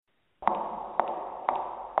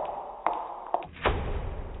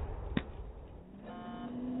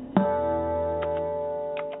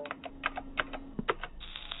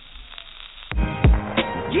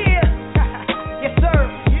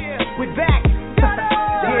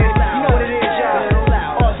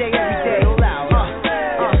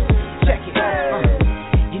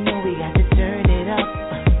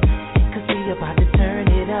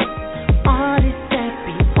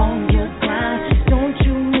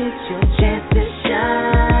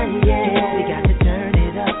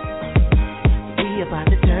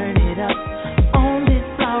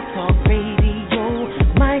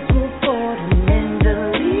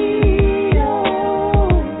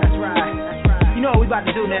about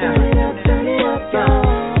to do now? Turn it up, y'all.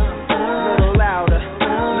 A little louder,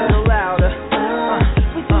 a little louder.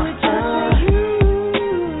 We do it just for you.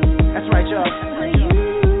 That's right, y'all.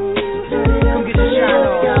 Come get your shine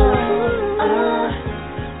on.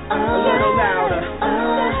 A little louder.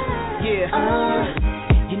 Yeah.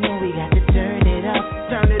 You know we got to turn it up.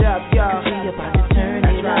 Turn it up, y'all. We about to turn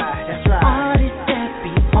it up. That's right. Artists that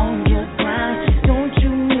be on your grind. Don't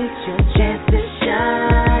you miss your chance to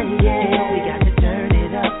shine. Yeah. You know we got to turn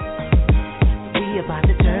it up. We about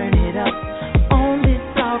to turn it up. On this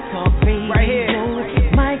Blog Talk Radio. Right here.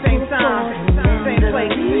 Same time. Same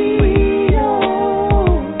place. You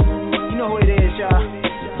know who it is, y'all.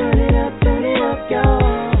 Turn it up, y'all.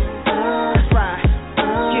 That's right.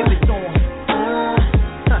 Give it to 'em.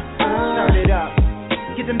 Turn it up.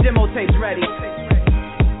 Get them demo tapes ready.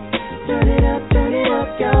 Turn it up,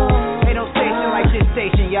 y'all. Ain't no station like this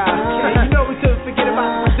station, y'all. You know we couldn't forget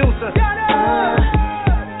about the producer.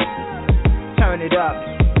 Turn it up.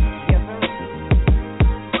 Yes, sir.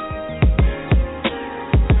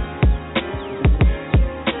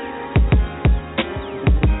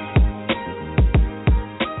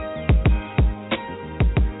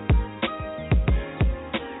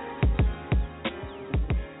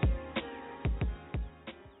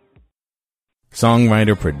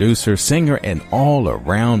 Songwriter, producer, singer, and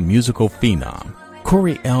all-around musical phenom,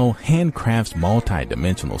 Corey L. handcrafts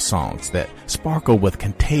multi-dimensional songs that sparkle with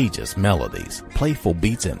contagious melodies, playful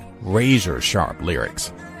beats, and razor-sharp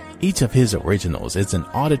lyrics. Each of his originals is an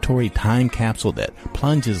auditory time capsule that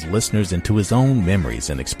plunges listeners into his own memories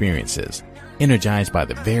and experiences, energized by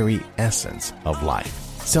the very essence of life,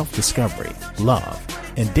 self-discovery, love,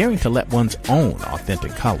 and daring to let one's own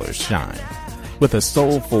authentic colors shine. With a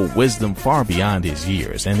soulful wisdom far beyond his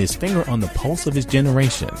years and his finger on the pulse of his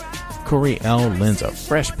generation, Corey L. lends a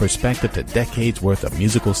fresh perspective to decades worth of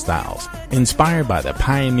musical styles, inspired by the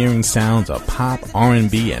pioneering sounds of pop,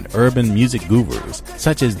 R&B, and urban music gurus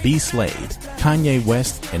such as Slade, Kanye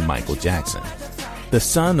West, and Michael Jackson. The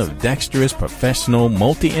son of dexterous professional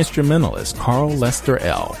multi-instrumentalist Carl Lester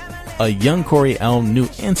L., a young Corey L. knew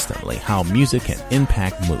instantly how music can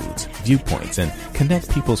impact moods, viewpoints, and connect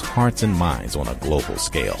people's hearts and minds on a global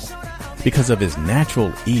scale. Because of his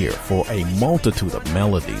natural ear for a multitude of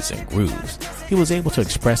melodies and grooves, he was able to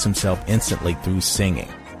express himself instantly through singing.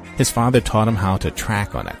 His father taught him how to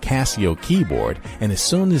track on a Casio keyboard, and as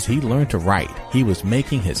soon as he learned to write, he was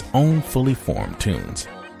making his own fully formed tunes.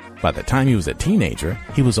 By the time he was a teenager,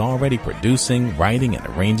 he was already producing, writing, and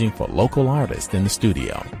arranging for local artists in the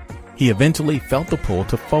studio. He eventually felt the pull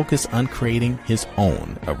to focus on creating his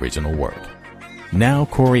own original work. Now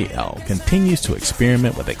Corey L. continues to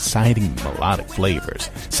experiment with exciting melodic flavors,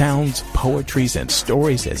 sounds, poetries, and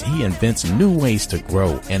stories as he invents new ways to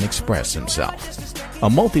grow and express himself. A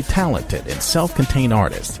multi-talented and self-contained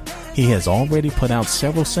artist, he has already put out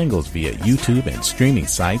several singles via YouTube and streaming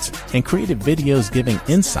sites and created videos giving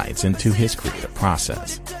insights into his creative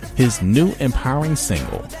process. His new empowering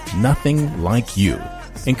single, Nothing Like You,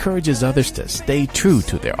 encourages others to stay true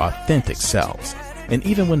to their authentic selves, and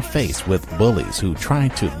even when faced with bullies who try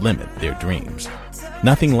to limit their dreams.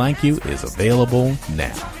 Nothing Like You is available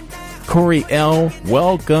now. Corey L.,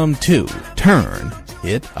 welcome to Turn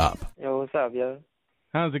It Up. Yo, what's up, yo?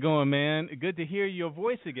 How's it going, man? Good to hear your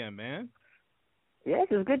voice again, man. Yes,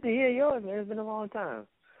 it's good to hear yours, man. It's been a long time.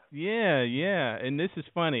 Yeah, and this is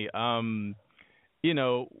funny.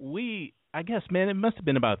 I guess, man, it must have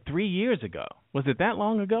been about 3 years ago. Was it that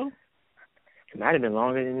long ago? It might have been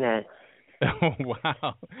longer than that. Oh, wow.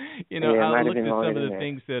 I looked at some of the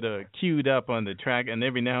things that are queued up on the track, and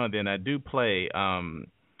every now and then I do play.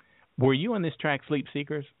 Were you on this track, Sleep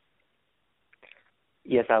Seekers?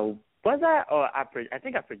 Yes, I was. I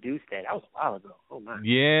think I produced that. That was a while ago. Oh, my.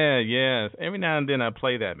 Yeah. Every now and then I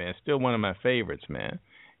play that, man. It's still one of my favorites, man.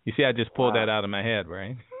 You see, I just pulled that out of my head,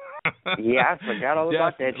 right? Yeah, I forgot all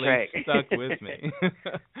about that track. Stuck with me.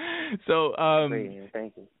 So,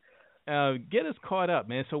 thank you. Get us caught up,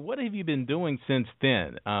 man. So what have you been doing since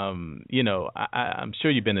then? I'm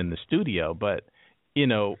sure you've been in the studio, but,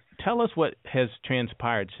 tell us what has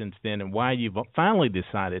transpired since then and why you've finally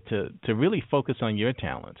decided to really focus on your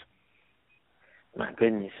talents. My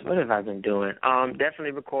goodness, what have I been doing?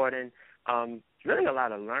 Definitely recording. Really a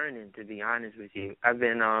lot of learning, to be honest with you. I've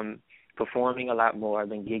been performing a lot more. I've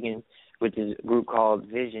been gigging with this group called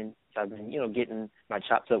Vision. So I've been, getting my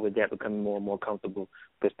chops up with that, becoming more and more comfortable.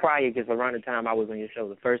 Because around the time I was on your show,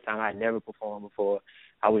 the first time I had never performed before,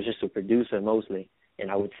 I was just a producer mostly,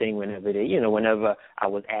 and I would sing whenever whenever I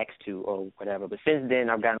was asked to or whatever. But since then,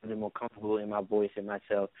 I've gotten a little more comfortable in my voice and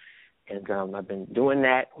myself, and I've been doing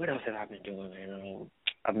that. What else have I been doing?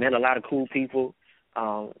 I've met a lot of cool people.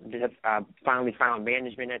 I finally found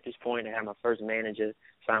management at this point. I had my first manager,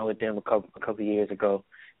 signed with them a couple years ago.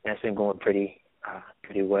 That's been going pretty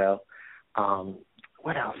well.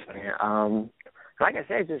 What else, man? Like I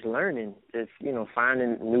said, just learning, just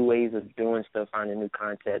finding new ways of doing stuff, finding new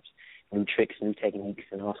concepts, new tricks, new techniques,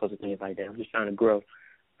 and all sorts of things like that. I'm just trying to grow.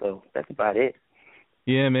 So that's about it.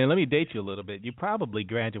 Yeah, man. Let me date you a little bit. You probably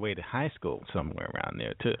graduated high school somewhere around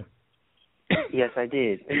there too. Yes, I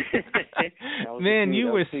did. Man, you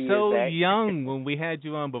were so young when we had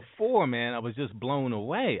you on before, man. I was just blown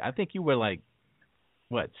away. I think you were like,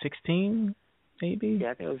 what, 16, maybe?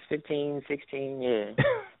 Yeah, I think it was 15, 16, yeah.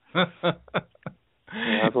 Yeah,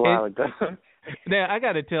 that was a while ago. Now, I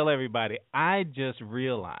got to tell everybody, I just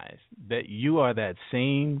realized that you are that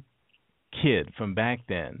same kid from back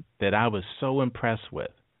then that I was so impressed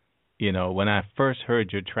with, when I first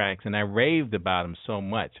heard your tracks, and I raved about them so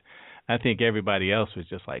much. I think everybody else was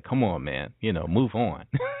just like, come on, man, move on.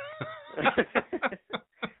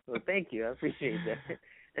 Well, thank you. I appreciate that.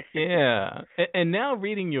 Yeah. And now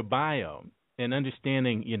reading your bio and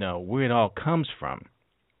understanding, where it all comes from,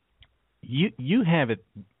 you have it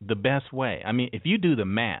the best way. I mean, if you do the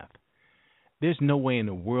math, there's no way in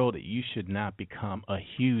the world that you should not become a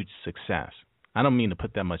huge success. I don't mean to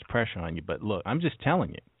put that much pressure on you, but look, I'm just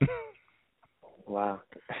telling you. Wow.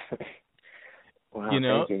 Wow,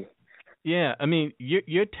 thank you. Yeah, I mean,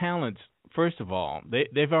 your talents, first of all,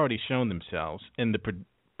 they've already shown themselves in the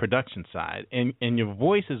production side, and your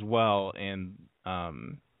voice as well, and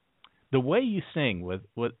the way you sing with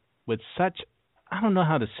such, I don't know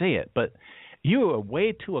how to say it, but you were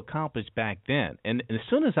way too accomplished back then. And as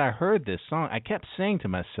soon as I heard this song, I kept saying to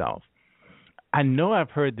myself, I know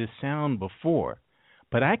I've heard this sound before,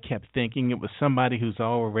 but I kept thinking it was somebody who's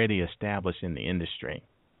already established in the industry.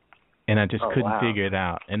 And I just couldn't figure it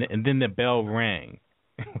out. And then the bell rang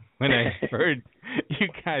when I heard you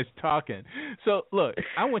guys talking. So, look,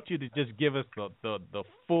 I want you to just give us the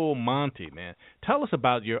full Monty, man. Tell us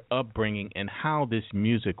about your upbringing and how this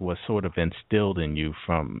music was sort of instilled in you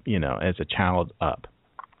from, as a child up.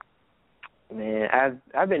 Man,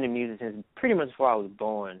 I've been in music since pretty much before I was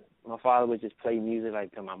born. My father would just play music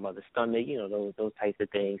like to my mother's stomach, those types of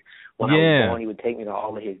things. When I was born, he would take me to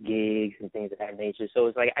all of his gigs and things of that nature. So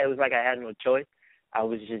it was like I had no choice. I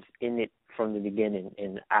was just in it from the beginning,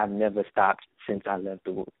 and I've never stopped since I left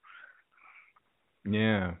the womb.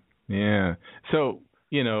 Yeah, yeah. So,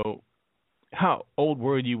 how old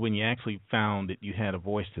were you when you actually found that you had a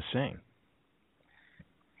voice to sing?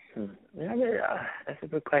 That's a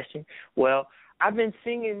good question. Well, I've been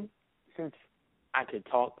singing since I could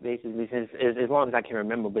talk, basically, since as long as I can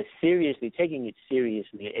remember. But taking it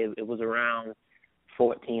seriously, it was around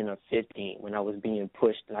 14 or 15 when I was being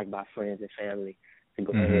pushed by friends and family to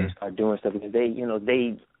go ahead and start doing stuff, because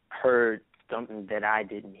they heard something that I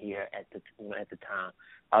didn't hear at the time.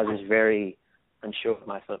 I was just very unsure of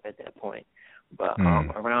myself at that point. But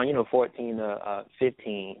around 14 to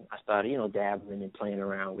 15, I started dabbling and playing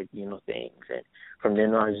around with things, and from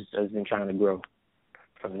then on I've just been trying to grow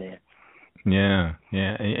from there. Yeah,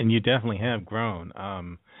 and you definitely have grown.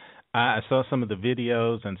 I saw some of the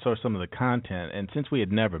videos and saw some of the content, and since we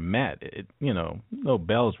had never met, no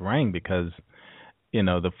bells rang, because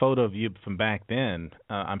the photo of you from back then,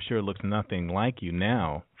 I'm sure it looks nothing like you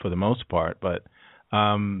now for the most part, but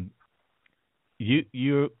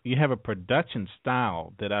you have a production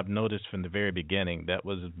style that I've noticed from the very beginning that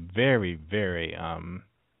was very, very I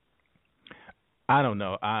don't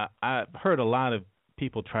know. I've heard a lot of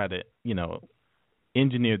people try to,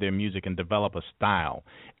 engineer their music and develop a style,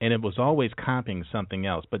 and it was always copying something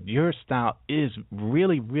else. But your style is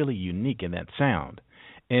really, really unique in that sound.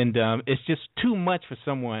 And it's just too much for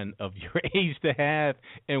someone of your age to have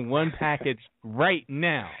in one package right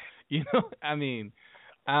now. I mean,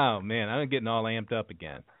 oh, man, I'm getting all amped up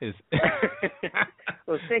again.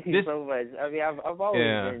 Well, thank you so much. I mean, I've always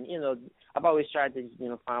been, I've always tried to,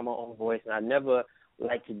 find my own voice, and I never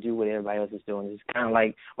like to do what everybody else is doing. It's kind of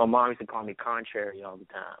like my mom used to call me contrary all the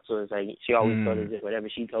time. So it's like she always thought that whatever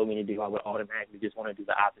she told me to do, I would automatically just want to do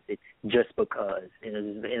the opposite just because.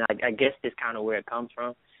 And I guess that's kind of where it comes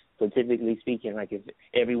from. So typically speaking, like if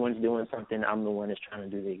everyone's doing something, I'm the one that's trying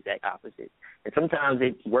to do the exact opposite. And sometimes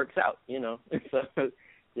it works out, So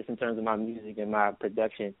just in terms of my music and my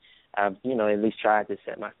production, I've, at least tried to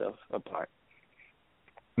set myself apart.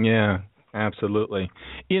 Yeah, absolutely.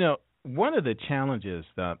 One of the challenges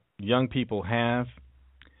that young people have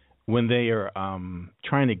when they are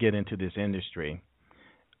trying to get into this industry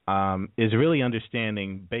is really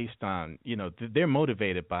understanding based on, they're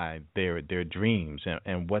motivated by their dreams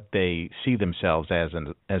and what they see themselves as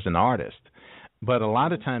an artist. but a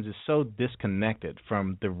lot of times it's so disconnected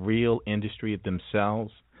from the real industry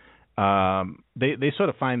themselves. They sort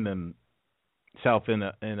of find themselves in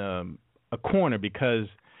a corner because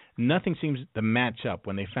nothing seems to match up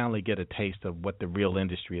when they finally get a taste of what the real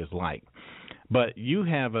industry is like. But you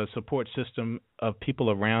have a support system of people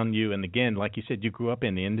around you, and again, like you said, you grew up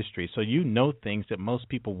in the industry, so you know things that most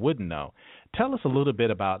people wouldn't know. Tell us a little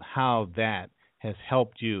bit about how that has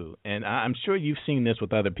helped you, and I'm sure you've seen this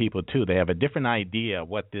with other people too. They have a different idea of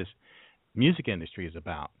what this music industry is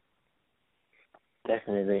about.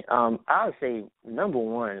 Definitely. I would say, number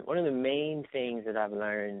one of the main things that I've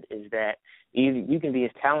learned is that you can be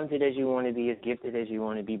as talented as you want to be, as gifted as you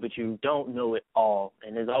want to be, but you don't know it all.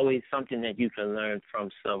 And there's always something that you can learn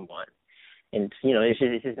from someone. And,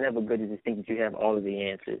 it's just never good to just think that you have all of the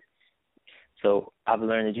answers. So I've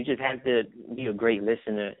learned that you just have to be a great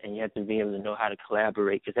listener, and you have to be able to know how to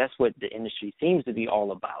collaborate, because that's what the industry seems to be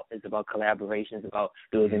all about. It's about collaborations, about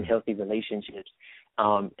building healthy relationships.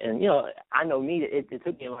 And, I know me, it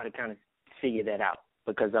took me a while to kind of figure that out,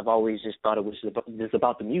 because I've always just thought it was just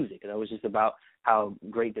about the music. And it was just about how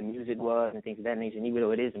great the music was and things of that nature. And even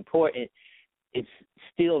though it is important, it's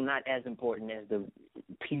still not as important as the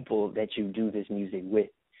people that you do this music with.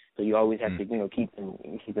 So you always have to, keep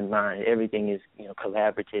in mind everything is,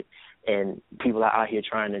 collaborative, and people are out here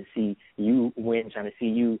trying to see you win, trying to see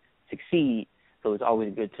you succeed. So it's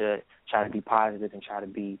always good to try to be positive and try to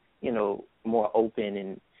be, more open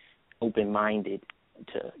and open-minded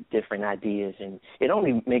to different ideas, and it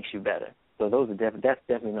only makes you better. So that's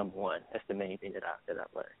definitely number one. That's the main thing that I've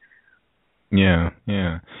learned. Yeah.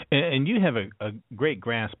 And you have a great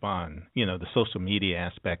grasp on, the social media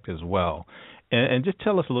aspect as well. And just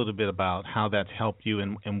tell us a little bit about how that's helped you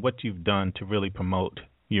and what you've done to really promote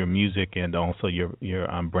your music and also your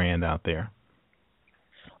brand out there.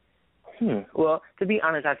 Well, to be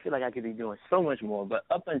honest, I feel like I could be doing so much more. But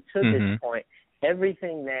up until this point,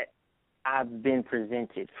 everything that I've been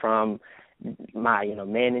presented, from my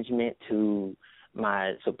management to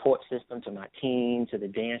my support system to my team to the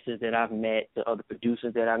dancers that I've met, the other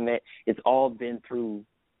producers that I've met, it's all been through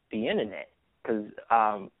the internet. Because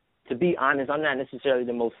to be honest, I'm not necessarily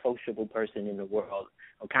the most sociable person in the world.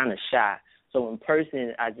 I'm kind of shy. So in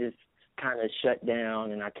person, I just kind of shut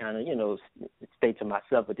down and I kind of, stay to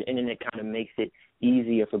myself. But the internet kind of makes it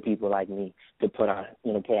easier for people like me to put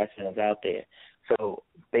ourselves out there. So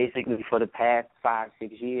basically for the past 5-6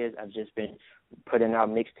 years, I've just been putting out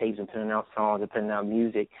mixtapes and putting out songs and putting out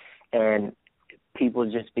music, and people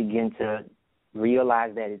just begin to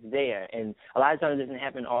realize that it's there. And a lot of times it doesn't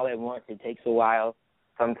happen all at once. It takes a while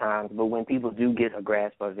sometimes, but when people do get a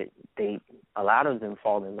grasp of it, a lot of them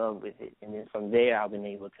fall in love with it. And then from there, I've been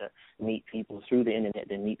able to meet people through the internet,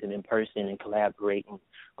 then meet them in person and collaborate and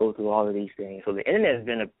go through all of these things. So the internet has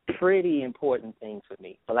been a pretty important thing for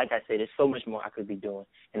me. But like I said, there's so much more I could be doing,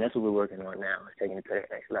 and that's what we're working on now, taking it to the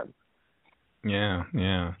next level. Yeah.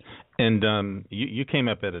 And you came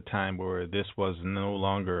up at a time where this was no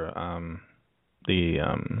longer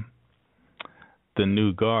the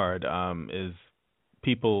new guard. Is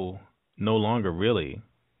people no longer really,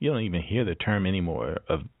 you don't even hear the term anymore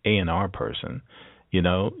of A&R person.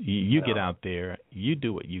 You get out there, you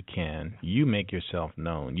do what you can, you make yourself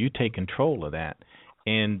known, you take control of that.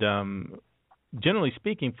 And generally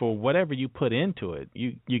speaking, for whatever you put into it,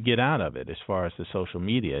 you get out of it. As far as the social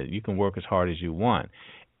media, you can work as hard as you want.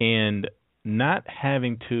 And not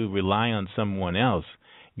having to rely on someone else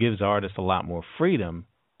gives artists a lot more freedom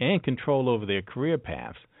and control over their career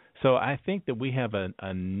paths. So I think that we have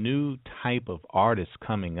a new type of artist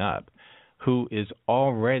coming up who is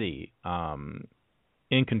already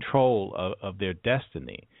in control of their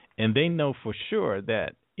destiny. And they know for sure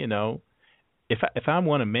that, if I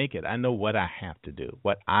want to make it, I know what I have to do,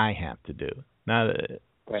 Not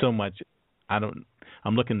so much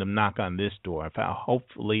I'm looking to knock on this door.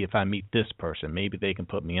 Hopefully if I meet this person, maybe they can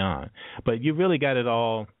put me on. But you really got it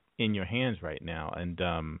all in your hands right now. And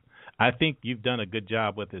I think you've done a good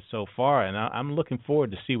job with it so far, and I'm looking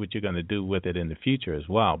forward to see what you're going to do with it in the future as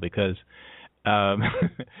well, because I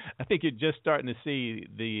think you're just starting to see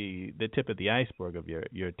the tip of the iceberg of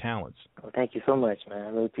your talents. Well, thank you so much, man. I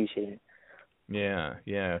really appreciate it.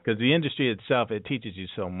 Yeah, because the industry itself, it teaches you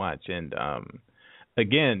so much. And,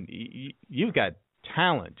 again, you've got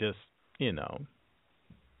talent, just,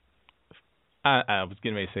 I was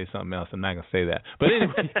getting ready to say something else. I'm not going to say that. But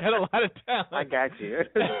anyway, you got a lot of talent. I got you.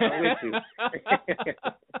 I'm with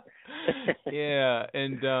you. Yeah,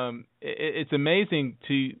 and it's amazing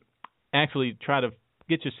to actually try to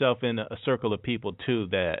get yourself in a circle of people, too,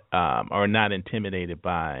 that are not intimidated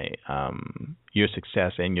by your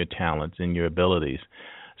success and your talents and your abilities.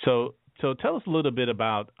 So So tell us a little bit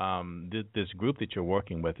about this group that you're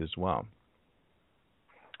working with as well.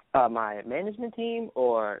 My management team,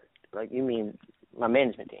 or like you mean my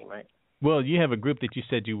management team, right? Well, you have a group that you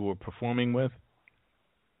said you were performing with.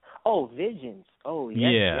 Oh, Visions. Oh,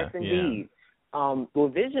 yes, yes, indeed. Yeah. Well,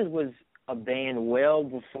 Visions was a band well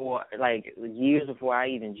before, like years before I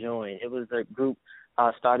even joined. It was a group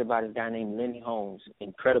started by this guy named Lenny Holmes,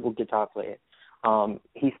 incredible guitar player.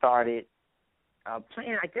 He started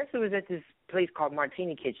playing. I guess it was at this place called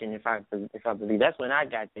Martini Kitchen, if I believe. That's when I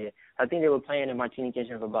got there. I think they were playing in Martini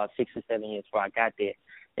Kitchen for about 6 or 7 years before I got there,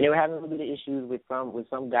 and they were having a little bit of issues with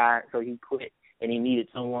some guy, so he quit, and he needed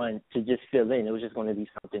someone to just fill in. It was just going to be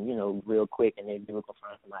something, real quick, and they were going to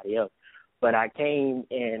find somebody else. But I came,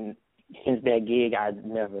 and since that gig, I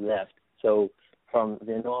never left. So from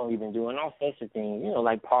then on, we've been doing all sorts of things,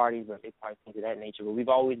 like parties, birthday parties, things of that nature. But we've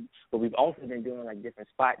also been doing like different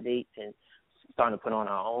spot dates and starting to put on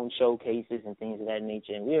our own showcases and things of that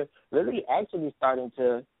nature. And we're really actually starting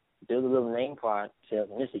to build a little name for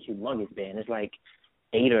ourselves. And it's a humongous band. It's like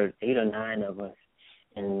eight or nine of us,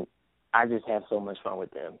 and I just have so much fun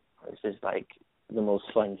with them. It's just like the most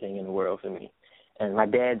fun thing in the world for me. And my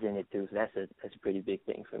dad's in it too, so that's a pretty big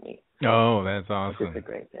thing for me. So oh, that's awesome. It's just a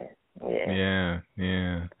great thing.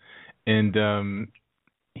 Yeah. And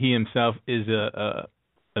he himself is a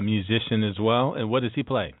musician as well. And what does he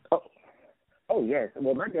play? Oh yes.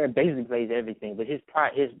 Well, my dad basically plays everything, but his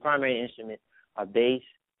primary instruments are bass,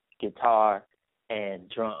 guitar, and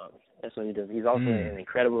drums. That's what he does. He's also an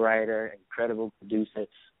incredible writer, incredible producer.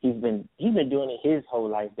 He's been doing it his whole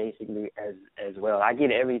life basically as well. I get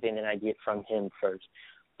everything that I get from him first.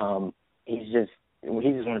 He's just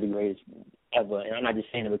one of the greatest ever, and I'm not just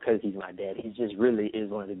saying it because he's my dad. He just really is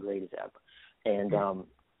one of the greatest ever. And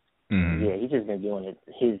yeah, he's just been doing it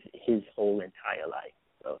his whole entire life.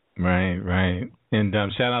 So. Right. And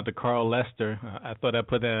shout out to Carl Lester. I thought I'd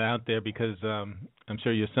put that out there because I'm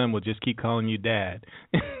sure your son will just keep calling you Dad.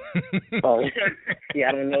 Oh, yeah,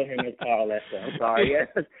 I don't know him as Carl Lester. I'm sorry.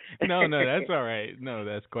 No, that's all right. No,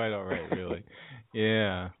 that's quite all right, really.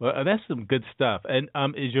 Yeah. Well, that's some good stuff. And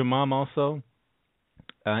is your mom also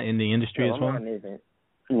in the industry as well? My mom isn't.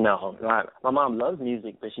 No, my mom loves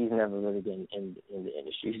music, but she's never really been in the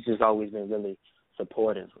industry. She's just always been really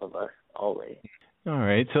supportive of us, always. All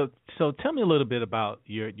right. So tell me a little bit about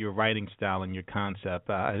your writing style and your concept.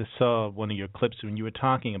 I saw one of your clips when you were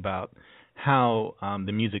talking about how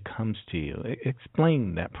the music comes to you.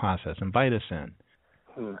 Explain that process. Invite us in.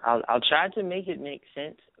 I'll try to make it make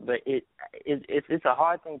sense, but it's a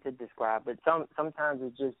hard thing to describe. But sometimes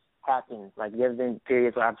it just happens. Like there have been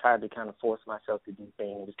periods where I've tried to kind of force myself to do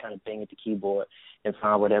things and just kind of bang at the keyboard and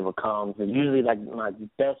find whatever comes. And usually, like my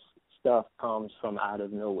best stuff comes from out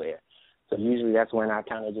of nowhere. So usually that's when I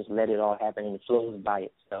kind of just let it all happen and it flows by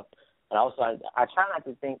itself. But also I try not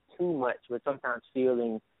to think too much, but sometimes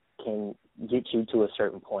feeling can get you to a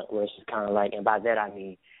certain point where it's just kind of like, and by that I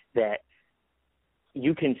mean that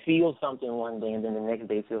you can feel something one day and then the next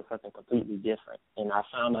day feel something completely different. And I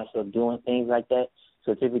found myself doing things like that.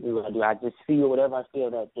 So typically what I do, I just feel whatever I feel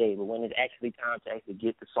that day. But when it's actually time to actually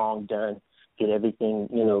get the song done, get everything,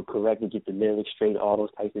 correctly, get the lyrics straight, all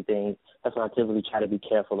those types of things, that's when I typically try to be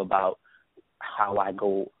careful about how I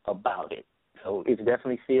go about it. So it's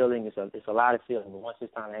definitely feeling. It's a lot of feeling. But once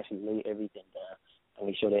it's time to actually lay everything down and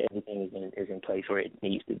make sure that everything is in place where it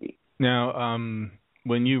needs to be. Now,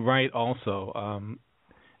 when you write also,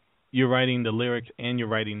 you're writing the lyrics and you're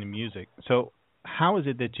writing the music. So how is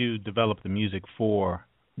it that you develop the music for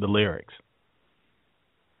the lyrics?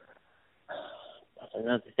 That's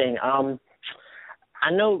another thing.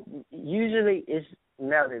 I know usually it's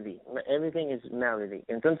melody. Everything is melody,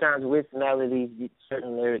 and sometimes with melodies,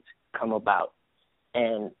 certain lyrics come about,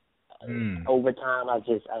 and over time, I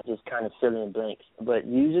just kind of fill in blanks. But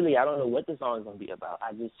usually, I don't know what the song is going to be about.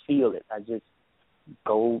 I just feel it. I just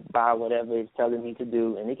go by whatever it's telling me to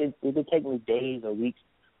do, and it could take me days or weeks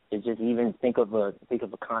to just even think of a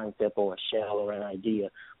concept or a shell or an idea.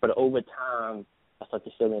 But over time, I start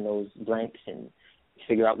to fill in those blanks and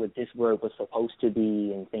figure out what this word was supposed to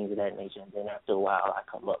be and things of that nature. And then after a while, I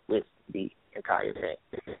come up with the entire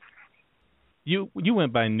thing. You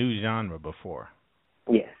went by New Genre before.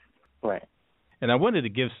 Yes, right. And I wanted to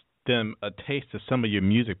give them a taste of some of your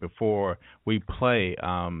music before we play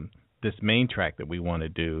this main track that we want to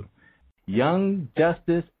do. Young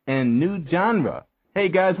Justice and New Genre. Hey,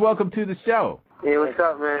 guys, welcome to the show. Hey, what's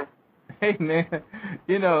up, man? Hey, man,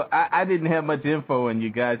 I didn't have much info on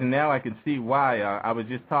you guys, and now I can see why. I was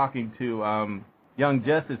just talking to Young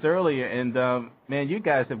Justice earlier, and, man, you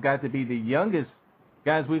guys have got to be the youngest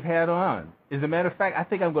guys we've had on. As a matter of fact, I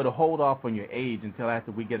think I'm going to hold off on your age until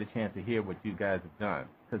after we get a chance to hear what you guys have done,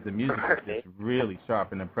 because the music is just really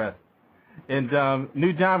sharp and impressive. And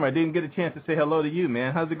new genre, I didn't get a chance to say hello to you,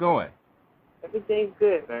 man. How's it going? Everything's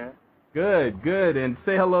good, man. Good. And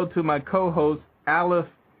say hello to my co-host, Alice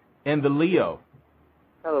and the Leo.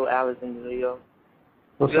 Hello, Alice and the Leo.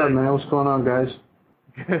 What's up, man? What's going on, guys?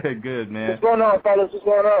 Good, man. What's going on, fellas? What's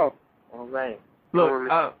going on? All right.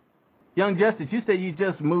 Look, Young Justice, you said you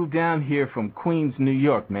just moved down here from Queens, New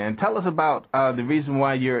York, man. Tell us about the reason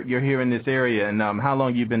why you're here in this area and how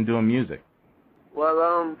long you've been doing music. Well,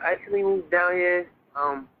 I actually moved down here.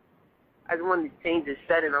 I just wanted to change the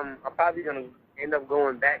setting. I'm probably gonna end up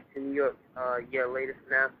going back to New York a year later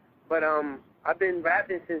from now. But I've been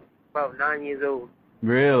rapping since about 9 years old.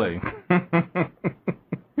 Really?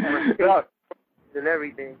 And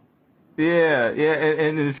everything. Yeah,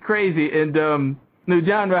 and it's crazy. And new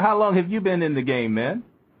genre, how long have you been in the game, man?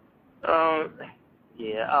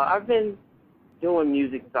 I've been doing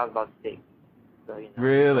music since I was about 6. So, you know.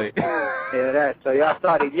 Really? Yeah, that. So y'all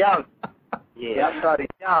started young. Yeah. Y'all started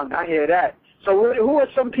young. I hear that. So who are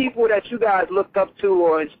some people that you guys looked up to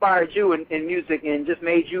or inspired you in music and just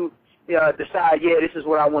made you decide, yeah, this is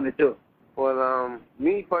what I want to do? Well,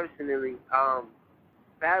 me personally,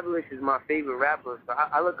 Fabulous is my favorite rapper, so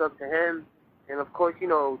I look up to him. And, of course, you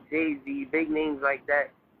know, Jay-Z, big names like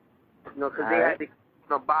that, you know, because they had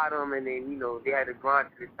to bottom and then, you know, they had to grind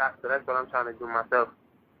to the top, so that's what I'm trying to do myself.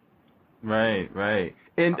 Right.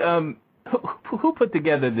 And who put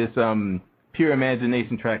together this Pure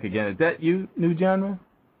Imagination track again? Is that you, new genre?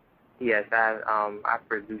 Yes, I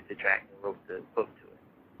produced the track and wrote the book to it.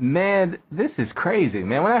 Man, this is crazy,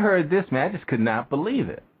 man. When I heard this, man, I just could not believe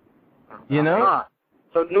it. You know?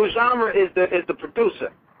 So new genre is the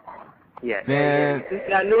producer. Yes. Man.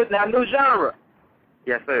 Now new genre.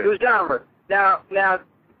 Yes, sir. New genre. Now,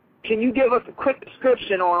 can you give us a quick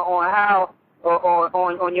description on how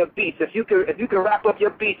on your beats? If you could wrap up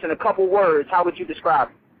your beats in a couple words, how would you describe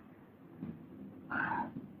it?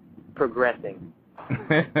 Progressing.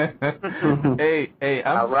 Hey,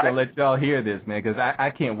 I'm just gonna let y'all hear this, man, because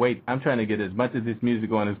I can't wait. I'm trying to get as much of this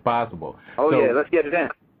music on as possible. Oh, yeah, let's get it in.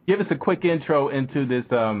 Give us a quick intro into this.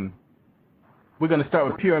 We're gonna start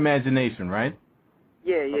with Pure Imagination, right?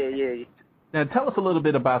 Yeah. Now tell us a little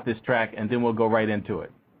bit about this track, and then we'll go right into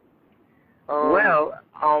it.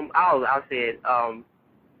 I'll say it.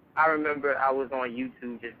 I remember I was on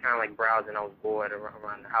YouTube just kind of like browsing. I was bored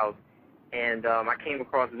around the house, and I came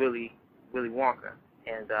across Willy Wonka,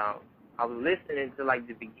 and I was listening to like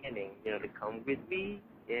the beginning, you know, to come with me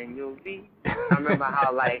and you'll be. I remember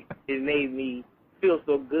how like it made me feel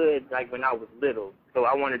so good like when I was little. So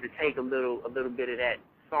I wanted to take a little bit of that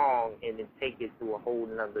song and then take it to a whole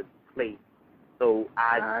another place. So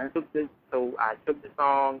I took the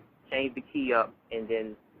song, changed the key up, and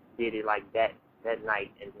then did it like that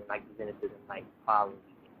night, and then like presented to the night following.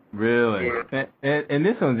 Really? Yeah. And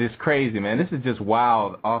this one's just crazy, man. This is just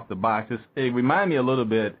wild off the box. It reminds me a little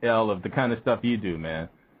bit, L, of the kind of stuff you do, man.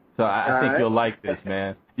 So I think you'll like this,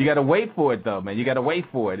 man. You got to wait for it, though, man. You got to wait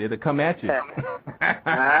for it. It'll come at you. All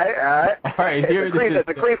right. All right, here it is. It's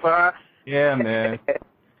a creeper, huh? Yeah, man.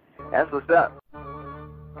 That's what's up.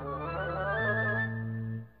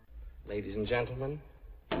 Ladies and gentlemen,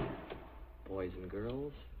 boys and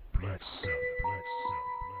girls, let's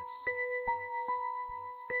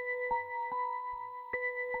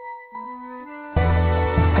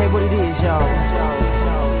Hey, what it is, y'all?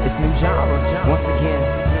 It's new genre. Once again,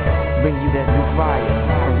 bring you that new fire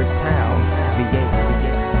from Richtown, VA.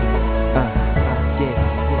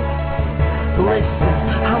 Listen,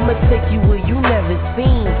 I'ma take you where you never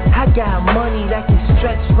seen. I got money that can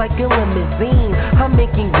stretch like a limousine. I'm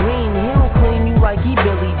making green, he don't claim you like he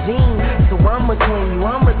Billie Jean. So I'ma claim you,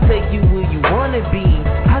 I'ma take you where you wanna be.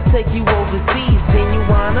 I take you overseas,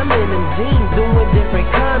 genuine, I'm in them jeans, doing different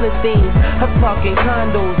kind of things. I'm talking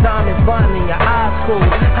condos, diamonds, blinding your eyes closed.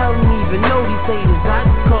 I don't even know these haters, I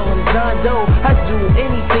just call them John Doe. I do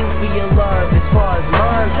anything for your love as far as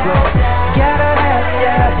mine go. Gotta have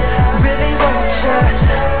ya, really want ya.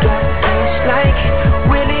 Got cash like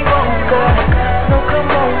Willy Wonka. So come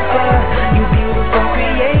over, you beautiful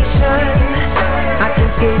creation. I can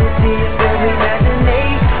cater to your very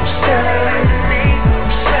imagination.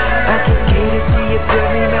 I can cater to your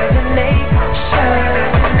very imagination.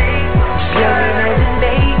 Your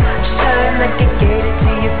imagination. I can cater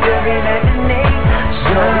to your very imagination.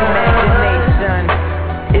 Your imagination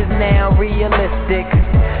is now realistic.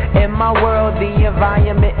 In my world, the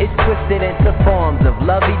environment is twisted into forms of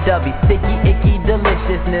lovey-dovey, sticky, icky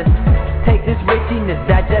deliciousness. Take this richiness,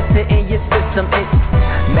 digest it in your system. It's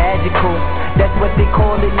magical. That's what they call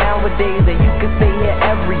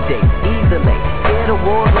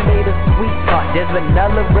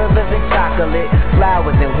vanilla rivers and chocolate,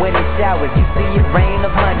 flowers and winter showers. You see it rain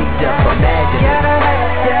of honey, just imagine it.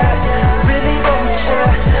 Really want ya,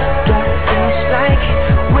 got cash like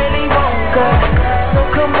Willy Wonka. So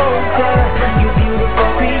come over, you beautiful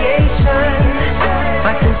creation.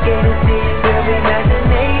 I can cater to your pure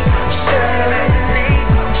imagination.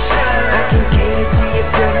 I can cater to your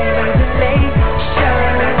pure imagination.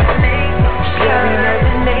 Pure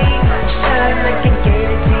imagination. I can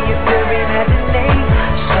cater to your pure imagination.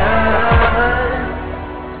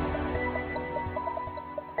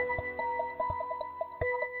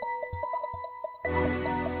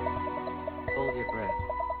 Hold your breath.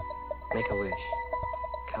 Make a wish.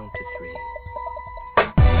 Count to 3.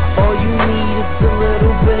 All you need is a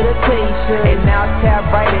little bit of patience, and now tap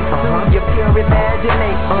right into your pure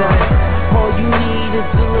imagination. All you need is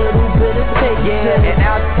a little bit of patience, and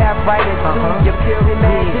now tap right into your pure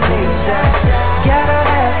imagination. Gotta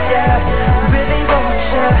have ya, really want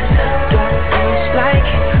ya, got cash like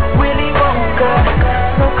Willy Wonka.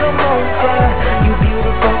 So come over, you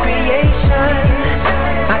beautiful creation.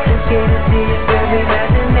 I can cater to your pure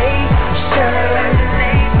imagination.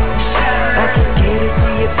 I can cater to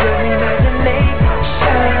your pure imagination.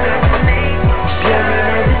 Pure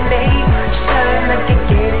imagination. I can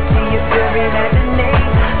cater to your pure imagination.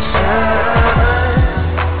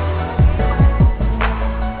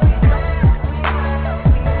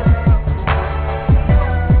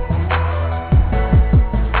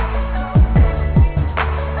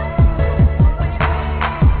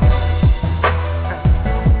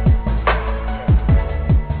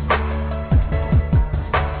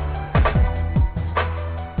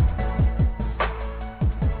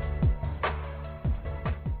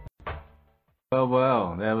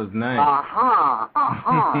 Well, that was nice.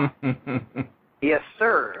 Yes,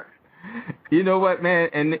 sir. You know what, man?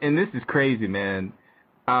 And this is crazy, man.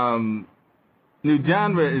 New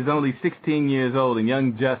Genre is only 16 years old, and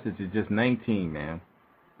Young Justice is just 19, man.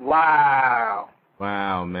 Wow.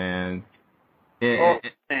 Wow, man. Dang.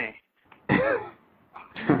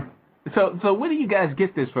 So where do you guys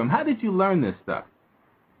get this from? How did you learn this stuff?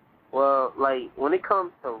 Well, like, when it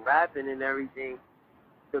comes to rapping and everything,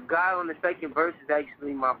 the guy on the second verse is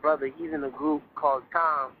actually my brother. He's in a group called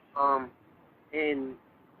Tom, and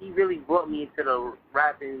he really brought me into the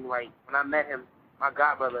rapping. Like, when I met him, my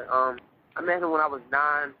godbrother, I met him when I was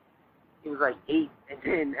 9. He was like 8, and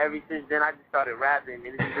then ever since then I just started rapping,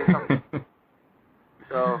 and it's just something.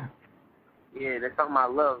 So, yeah, that's something I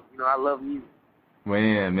love. You know, I love music.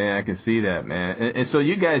 Man, I can see that, man. And so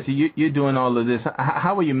you guys, you're doing all of this.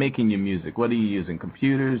 How are you making your music? What are you using?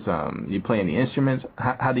 Computers? You playing the instruments?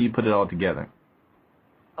 How do you put it all together?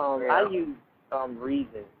 I use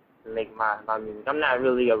Reason to make my music. I'm not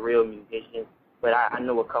really a real musician, but I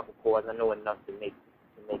know a couple chords. I know enough to make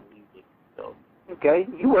music. So. Okay,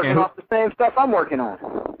 you working off the same stuff I'm working on.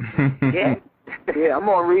 Yeah, yeah, I'm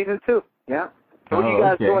on Reason too. Yeah. So what are you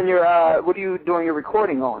guys doing your? What are you doing your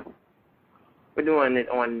recording on? We're doing it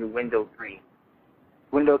on Windows 3.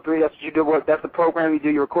 Windows 3. That's what you do. That's the program you do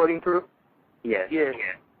your recording through. Yes. Yeah.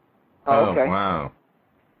 Oh, okay. Wow.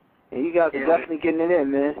 Yeah, you guys are definitely getting it in,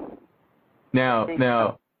 man. Now,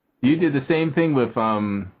 you did the same thing with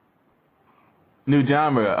New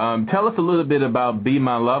Genre. Tell us a little bit about "Be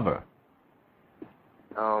My Lover."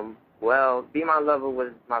 Well, "Be My Lover"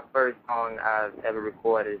 was my first song I've ever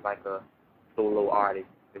recorded as like a solo artist,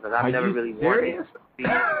 because I've never really wanted to be.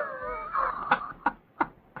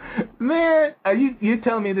 Man, are you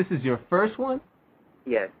telling me this is your first one?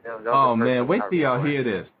 Yes. Oh, man, wait till y'all hear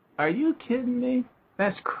this. Are you kidding me?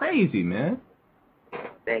 That's crazy, man.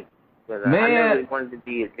 Thanks. But, I never really wanted to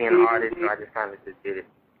be an artist, so I just kind of just did it.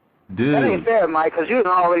 Dude. That ain't fair, Mike, because you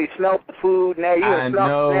done already smelled the food. Now you done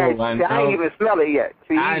smelled it. I ain't even smell it yet.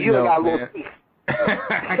 So you got a little piece.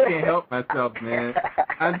 I can't help myself, man.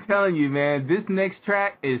 I'm telling you, man, this next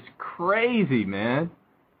track is crazy, man.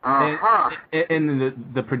 And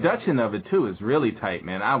the production of it too is really tight,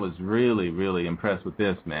 man. I was really, really impressed with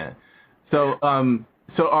this, man. So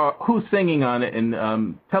who's singing on it?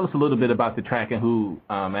 And tell us a little bit about the track and who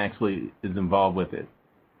actually is involved with it.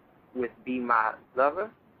 With "Be My Lover"?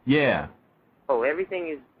 Yeah. Oh, everything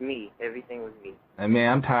is me. Everything was me. And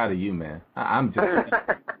man, I'm tired of you, man. I'm just.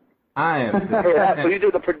 I am. So you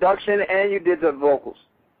did the production and you did the vocals.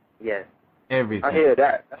 Yes. Everything. I hear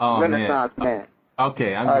that. That's Renaissance, man.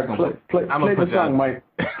 Okay, I'm just gonna play the song, Mike.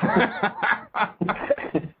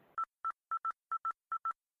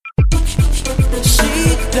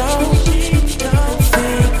 She don't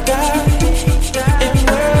think I am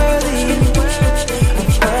worthy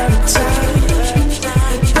of her time,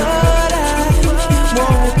 but I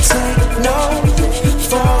won't take no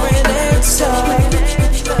for an answer.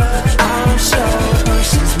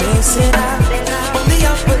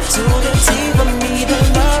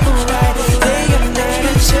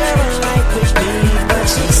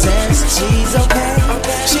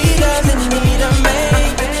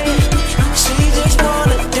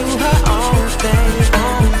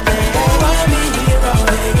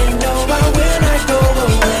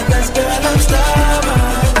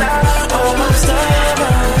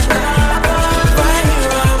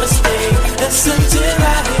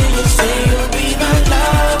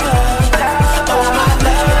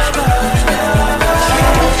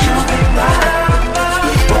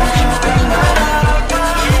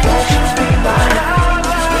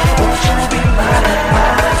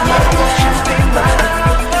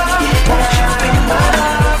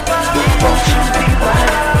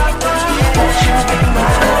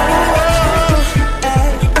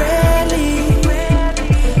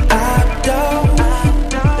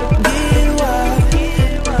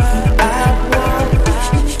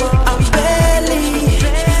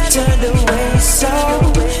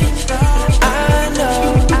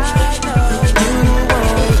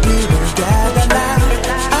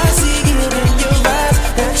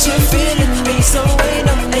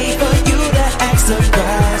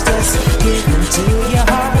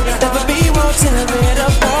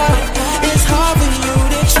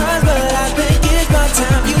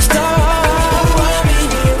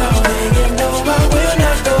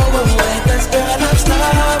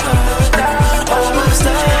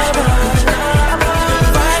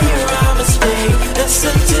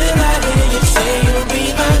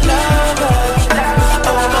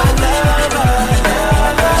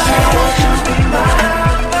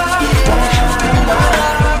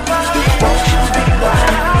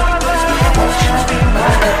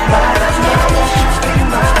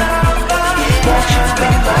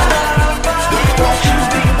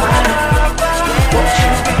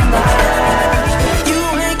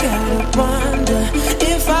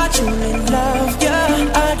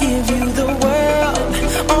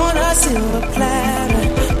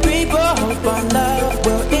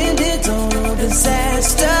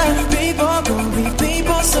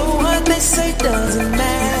 say doesn't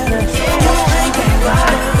matter. You ain't got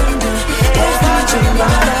right under. We'll find you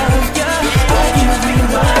right out. Are you real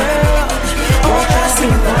world? Oh, that's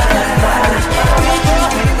in the cloud. People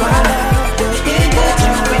ain't right out. In the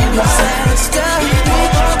dream disaster.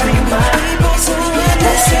 People be my people, so when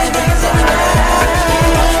they say doesn't matter.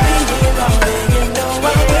 I'll be here all day, you know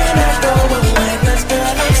I will not go away. 'Cause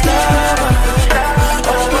girl, I'm stubborn.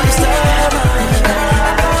 Oh, I'm stubborn.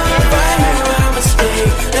 Right here I'ma stay.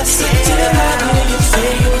 That's it till I hear you say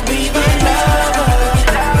you'll be my lover.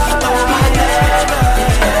 Oh, my lover.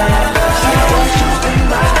 Won't you be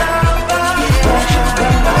my lover? Won't you be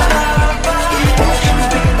my lover? Won't you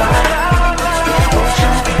be my lover? Won't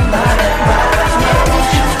you be my lover? Won't you be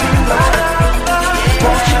my lover?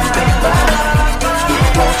 Won't you be my lover?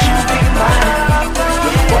 Won't you be my lover?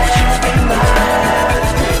 Won't you be my lover?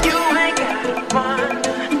 You ain't got one.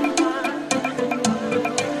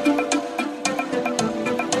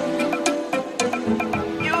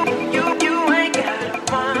 You ain't got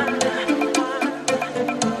one.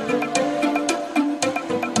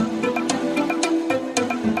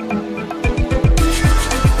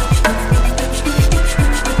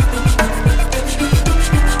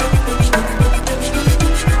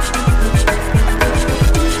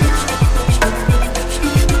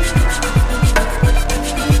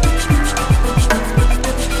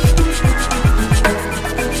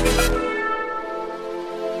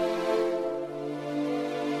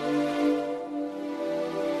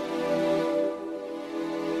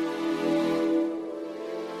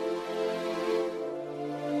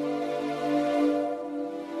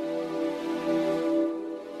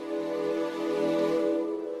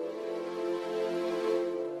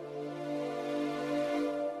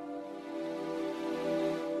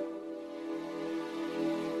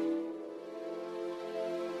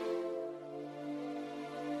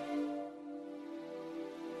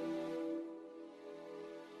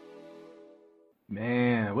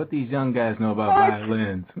 Man, what these young guys know about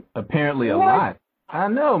violins? Apparently a lot. I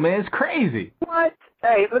know, man. It's crazy. What?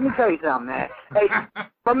 Hey, let me tell you something, man. Hey,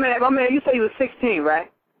 my man, you say you was 16,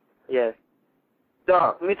 right? Yes.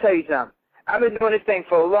 Dog, let me tell you something. I've been doing this thing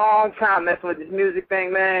for a long time, messing with this music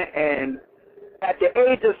thing, man, and at the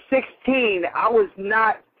age of 16, I was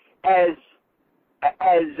not as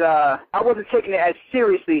I wasn't taking it as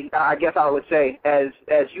seriously, I guess I would say, as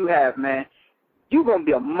you have, man. You're going to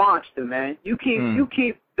be a monster, man. You keep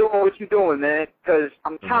doing what you're doing, man, because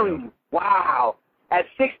I'm telling you, wow. At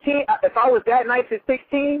 16, if I was that nice at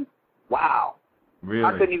 16, wow. Really?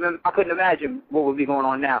 I couldn't imagine what would be going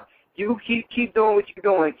on now. You keep doing what you're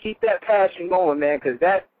doing. Keep that passion going, man, because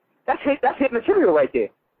that's hit material right there.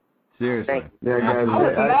 Seriously. Yeah, guys,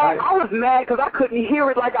 I was mad because I couldn't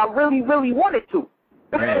hear it like I really, really wanted to.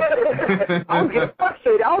 Right. I was getting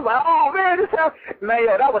frustrated. I was like, oh, man,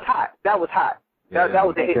 that was hot. That was hot. Yeah. That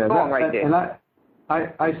was a hit song right there. And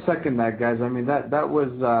I second that, guys. I mean, that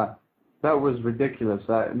was ridiculous.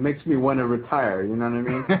 It makes me want to retire. You know what I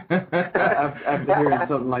mean? After hearing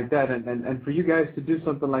something like that, and for you guys to do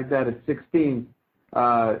something like that at 16,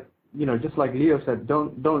 just like Leo said,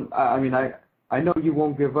 don't. I mean, I know you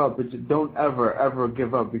won't give up, but just don't ever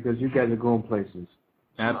give up because you guys are going places.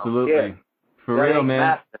 Absolutely. Yeah. For real,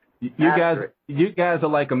 man. You guys are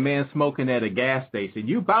like a man smoking at a gas station.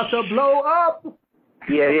 You about to blow up.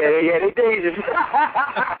 Yeah. They dangerous.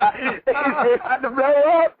 They about to blow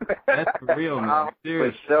up. That's for real, man.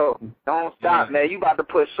 Seriously. So don't stop, man. You about to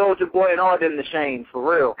put Soldier Boy and all them to shame, for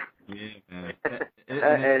real. Yeah, man.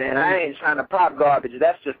 and I ain't trying to pop garbage.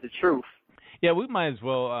 That's just the truth. Yeah, we might as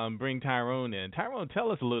well bring Tyrone in. Tyrone,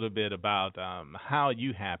 tell us a little bit about how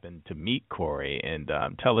you happened to meet Corey, and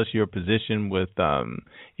tell us your position with,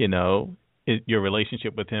 your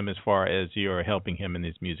relationship with him as far as you're helping him in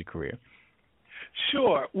his music career.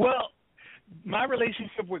 Sure. Well, my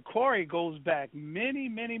relationship with Corey goes back many,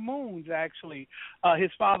 many moons, actually.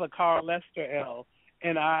 His father, Carl Lester L.,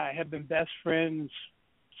 and I have been best friends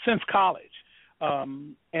since college.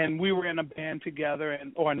 And we were in a band together,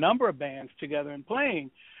 or a number of bands together and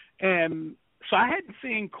playing. And so I hadn't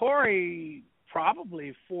seen Corey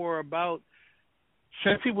probably for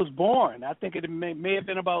since he was born. I think it may have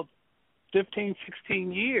been about 15,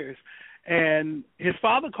 16 years. And his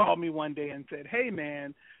father called me one day and said, hey,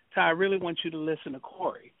 man, Ty, I really want you to listen to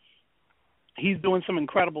Corey. He's doing some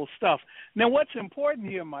incredible stuff. Now, what's important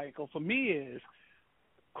here, Michael, for me is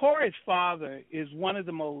Corey's father is one of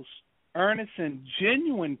the most earnest and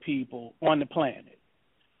genuine people on the planet.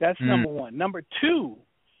 That's number one. Number two,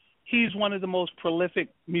 he's one of the most prolific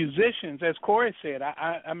musicians. As Corey said,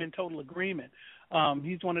 I'm in total agreement.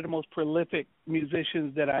 He's one of the most prolific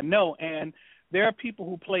musicians that I know. And there are people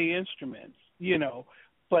who play instruments,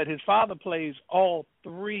 but his father plays all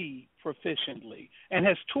three proficiently and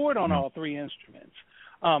has toured on all three instruments.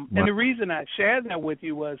 And the reason I shared that with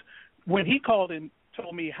you was when he called and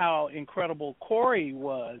told me how incredible Corey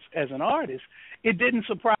was as an artist, it didn't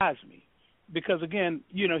surprise me because, again,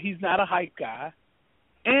 you know, he's not a hype guy,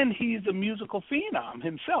 and he's a musical phenom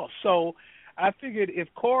himself. So I figured if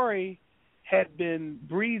Corey had been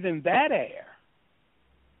breathing that air,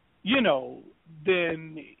 you know,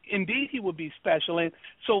 then indeed he would be special. And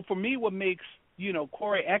so for me, what makes, you know,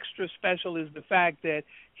 Corey extra special is the fact that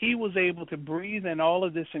he was able to breathe in all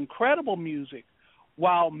of this incredible music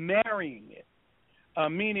while marrying it.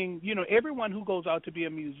 Meaning, you know, everyone who goes out to be a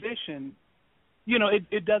musician, you know,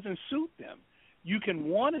 it doesn't suit them. You can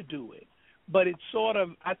want to do it, but it's sort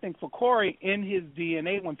of, I think for Corey, in his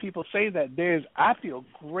DNA, when people say that, I feel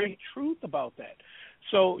great truth about that.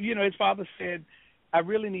 So, you know, his father said, I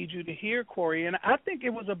really need you to hear Corey. And I think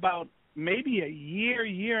it was about maybe a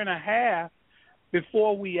year and a half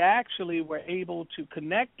before we actually were able to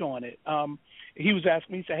connect on it. He was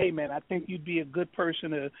asking me, he said, hey, man, I think you'd be a good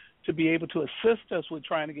person to be able to assist us with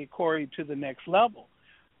trying to get Corey to the next level.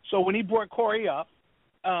 So when he brought Corey up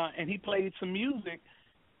and he played some music,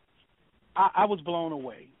 I was blown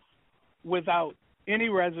away without any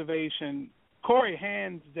reservation. Corey,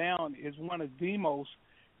 hands down, is one of the most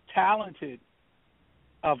talented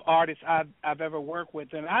of artists I've ever worked with.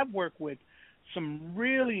 And I've worked with some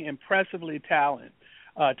really impressively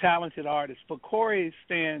talented artists. But Corey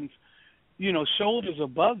stands, you know, shoulders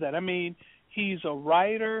above that. I mean, he's a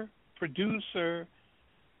writer, producer,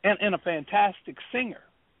 and a fantastic singer.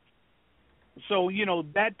 So, you know,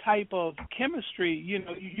 that type of chemistry, you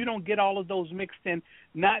know, you don't get all of those mixed in,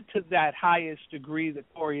 not to that highest degree that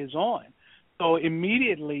Corey is on. So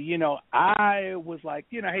immediately, you know, I was like,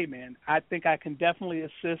 you know, hey, man, I think I can definitely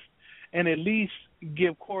assist and at least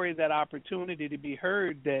give Corey that opportunity to be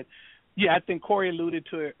heard. That, yeah, I think Corey alluded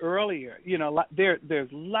to it earlier. You know, there's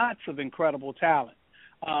lots of incredible talent.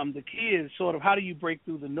 The key is sort of how do you break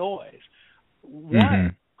through the noise?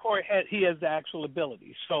 One, Corey has the actual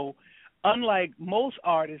ability. So unlike most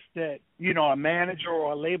artists that, you know, a manager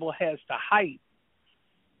or a label has to hype,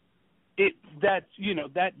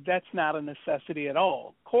 that's not a necessity at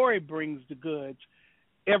all. Corey brings the goods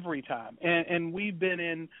every time. And we've been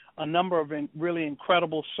in a number of really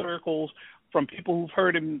incredible circles from people who've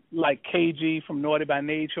heard him, like KG from Naughty by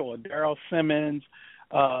Nature or Daryl Simmons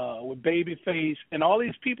with Babyface. And all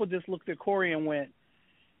these people just looked at Corey and went,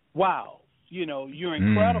 wow, you know, you're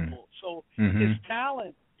incredible. So his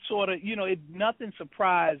talent sort of, you know, nothing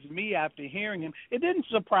surprised me after hearing him. It didn't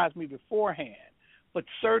surprise me beforehand, but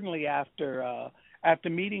certainly after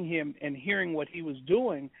meeting him and hearing what he was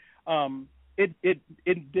doing,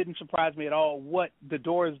 it didn't surprise me at all what the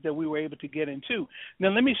doors that we were able to get into. Now,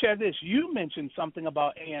 let me share this. You mentioned something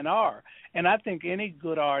about A&R, and I think any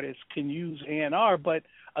good artist can use A&R, but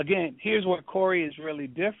again, here's where Corey is really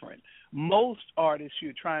different. Most artists,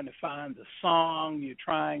 you're trying to find the song, you're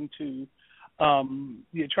trying to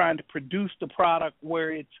produce the product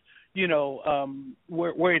where it's, you know,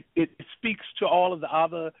 where it speaks to all of the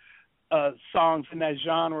other songs in that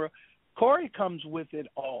genre. Corey comes with it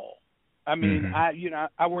all. I mean,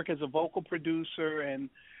 I work as a vocal producer and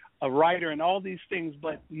a writer and all these things,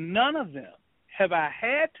 but none of them have I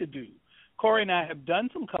had to do. Corey and I have done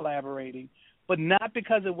some collaborating, but not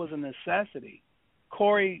because it was a necessity.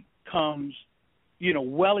 Corey comes, you know,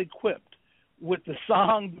 well equipped with the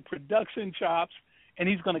song, the production chops, and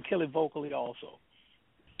he's going to kill it vocally also.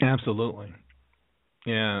 Absolutely.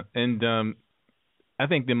 Yeah, and I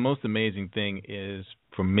think the most amazing thing is,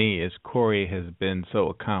 for me, is Corey has been so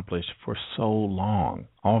accomplished for so long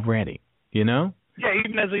already, you know? Yeah,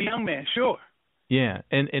 even as a young man, sure. Yeah,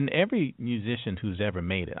 and every musician who's ever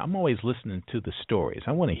made it, I'm always listening to the stories.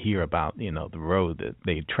 I want to hear about, you know, the road that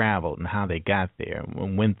they traveled and how they got there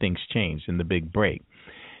and when things changed in the big break.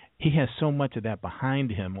 He has so much of that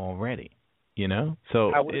behind him already, you know?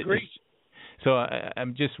 So I would agree. So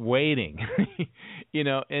I'm just waiting, you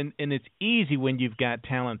know, and it's easy when you've got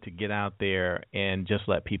talent to get out there and just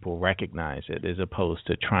let people recognize it, as opposed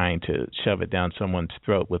to trying to shove it down someone's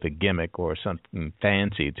throat with a gimmick or something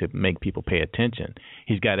fancy to make people pay attention.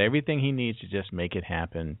 He's got everything he needs to just make it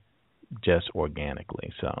happen just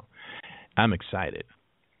organically. So I'm excited.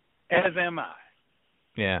 As am I.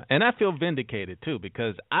 Yeah, and I feel vindicated, too,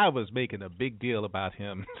 because I was making a big deal about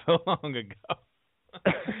him so long ago.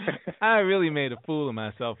 I really made a fool of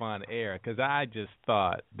myself on air because I just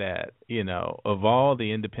thought that, you know, of all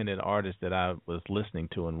the independent artists that I was listening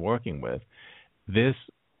to and working with, this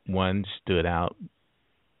one stood out,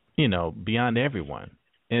 you know, beyond everyone.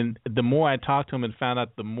 And the more I talked to him and found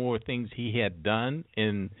out the more things he had done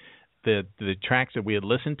in the tracks that we had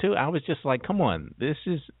listened to, I was just like, come on, this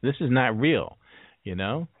is not real, you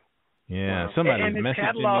know? Yeah, somebody and his messaging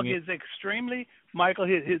catalog me. is extremely, Michael,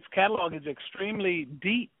 his catalog is extremely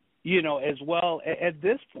deep, you know, as well at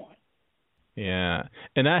this point. Yeah,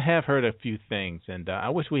 and I have heard a few things, and I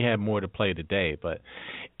wish we had more to play today, but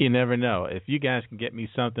you never know. If you guys can get me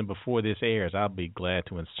something before this airs, I'll be glad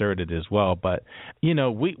to insert it as well. But, you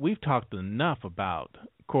know, we've talked enough about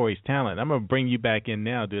Corey's talent. I'm going to bring you back in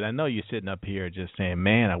now, dude. I know you're sitting up here just saying,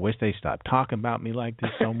 man, I wish they stopped talking about me like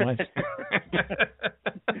this so much.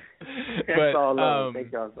 That's all love.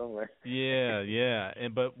 Thank y'all so much. Yeah.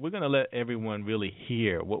 But we're going to let everyone really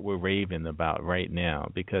hear what we're raving about right now,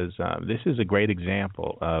 because this is a great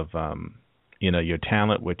example of, you know, your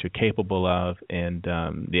talent, what you're capable of, and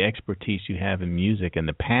the expertise you have in music and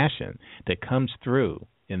the passion that comes through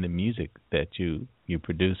in the music that you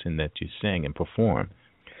produce and that you sing and perform.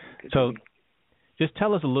 So just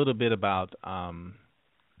tell us a little bit about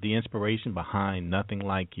the inspiration behind Nothing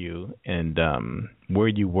Like You, and where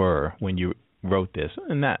you were when you wrote this,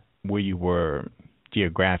 and not where you were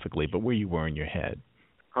geographically, but where you were in your head.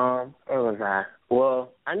 Where was I?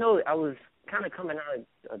 Well, I know I was kind of coming out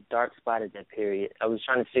of a dark spot at that period. I was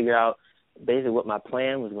trying to figure out basically what my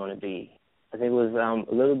plan was going to be. I think it was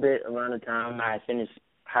a little bit around the time I finished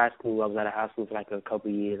high school. I was out of high school for like a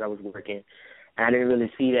couple of years. I was working, and I didn't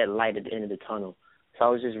really see that light at the end of the tunnel. So I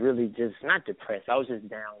was just really just not depressed. I was just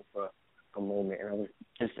down for a moment, and I was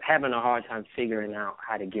just having a hard time figuring out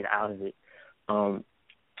how to get out of it.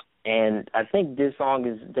 And I think this song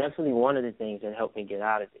is definitely one of the things that helped me get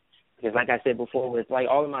out of it. Because like I said before, with like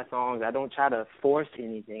all of my songs, I don't try to force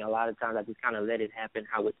anything. A lot of times I just kind of let it happen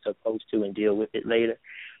how it's supposed to and deal with it later.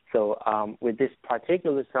 So with this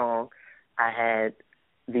particular song, I had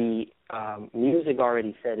the music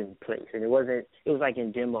already set in place, and it was like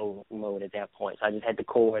in demo mode at that point. So I just had the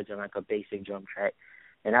chords and like a basic drum track,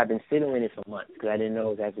 and I've been sitting with it for months because I didn't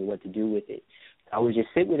know exactly what to do with it. I would just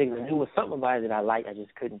sit with it because there was something about it that I liked. I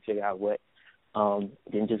just couldn't figure out what.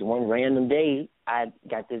 Then just one random day, I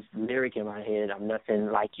got this lyric in my head, "I'm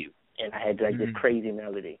nothing like you," and I had like this crazy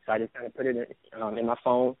melody. So I just kind of put it in my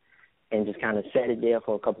phone and just kind of set it there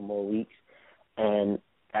for a couple more weeks, and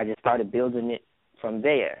I just started building it from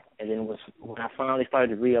there. And then when I finally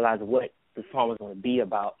started to realize what the song was going to be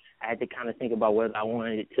about, I had to kind of think about whether I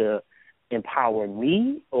wanted it to empower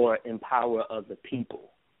me or empower other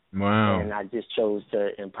people. Wow. And I just chose to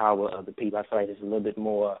empower other people. I feel like it's a little bit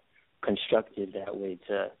more constructive that way,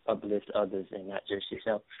 to uplift others and not just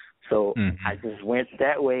yourself. So I just went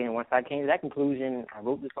that way, and once I came to that conclusion, I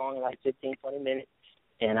wrote the song in like 15, 20 minutes,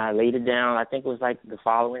 and I laid it down. I think it was like the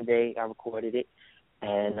following day I recorded it,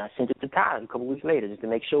 and I sent it to Ty a couple weeks later just to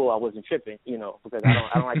make sure I wasn't tripping, you know, because I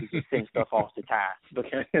don't like to just send stuff off to Ty,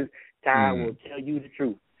 because Ty will tell you the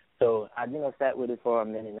truth. So I sat with it for a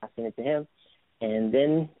minute, and I sent it to him, and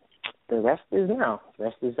then the rest is now. The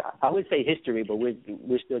rest is, I would say, history, but we're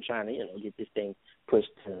still trying to, get this thing pushed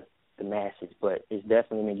to the masses. But it's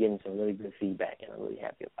definitely been getting some really good feedback, and I'm really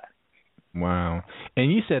happy about it. Wow.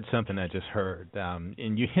 And you said something I just heard,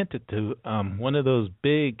 and you hinted to one of those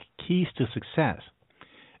big keys to success.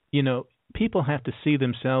 People have to see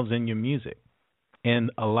themselves in your music.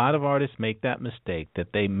 And a lot of artists make that mistake,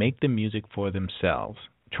 that they make the music for themselves,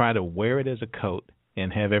 try to wear it as a coat,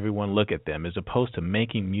 and have everyone look at them, as opposed to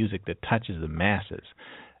making music that touches the masses.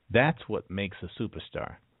 That's what makes a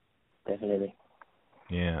superstar. Definitely.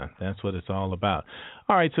 Yeah, that's what it's all about.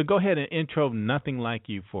 All right, so go ahead and intro Nothing Like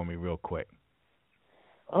You for me real quick.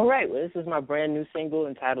 All right, well, this is my brand new single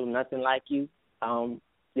entitled Nothing Like You.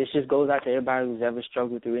 This just goes out to everybody who's ever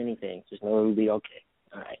struggled through anything. Just know it will be okay.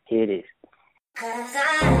 All right, here it is. 'Cause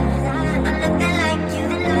I'm nothing like you,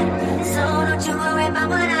 so don't you worry about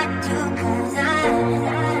what I do, 'cause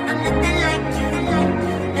I'm nothing like you,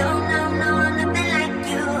 no, I'm nothing like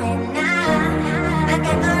you, and I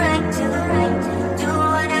got the right to do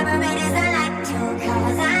whatever it is I like to,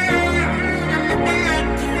 'cause I'm nothing like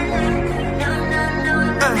you, no, I'm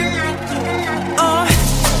nothing like you.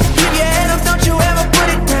 Keep your head up, don't you ever put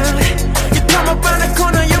it down. You come around the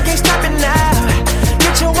corner, you can't stop it now.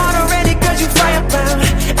 Get your water ready, 'cause you firebound.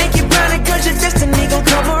 And keep running, 'cause your destiny gon'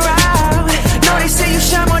 come around. No, they say you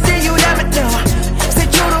shine more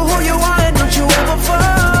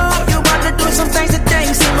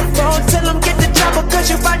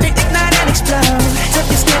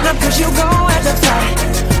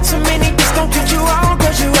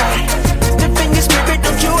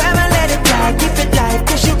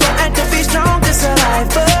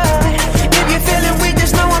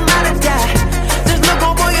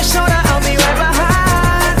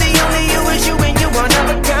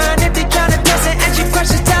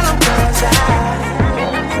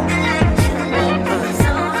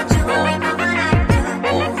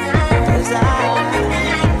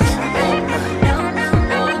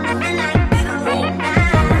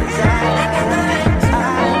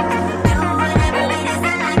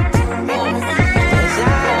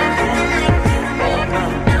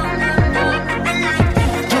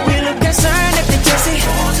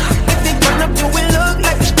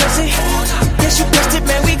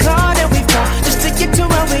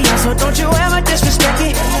don't you ever disrespect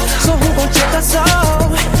it. So who gon' check us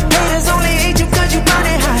all? Haters only hate you cause you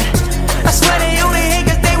burning hot. I swear they only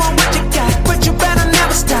hate cause they want what you got. But you better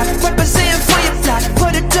never stop, representing for your flock.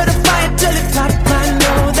 Put it to the fire till it pop. I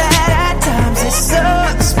know that at times it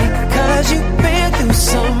sucks because you've been through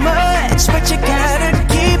so much, but you gotta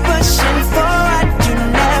keep pushing forward. You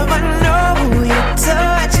never know who you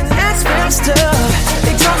touch, and that's real stuff.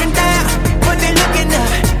 They talking down, but they looking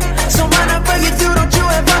up. So whenever you do, don't you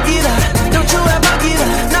ever give up. Don't you ever give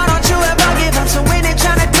up. No, don't you ever give up. So when they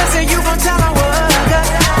tryna test it, you gon' tell them what.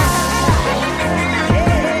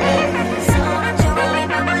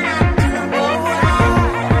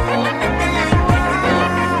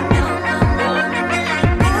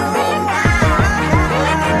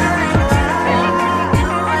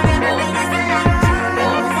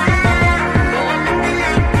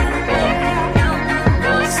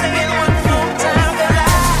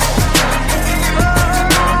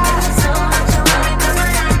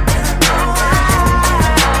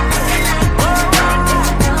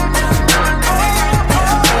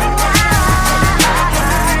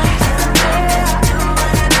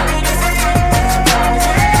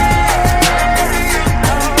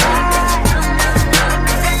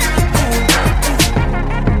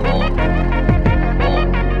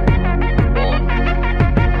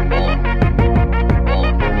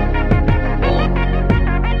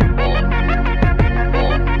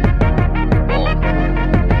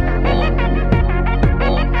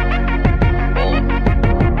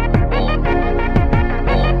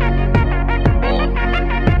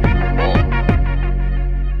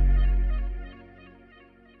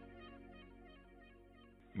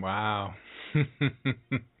 Wow.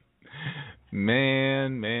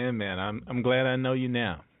 man. I'm glad I know you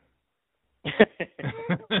now.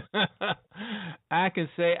 I can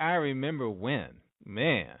say I remember when.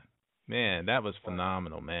 Man, that was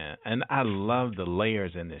phenomenal, man. And I love the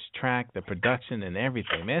layers in this track, the production and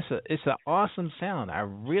everything. Man, it's an awesome sound. I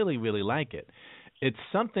really, really like it. It's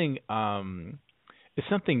something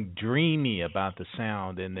dreamy about the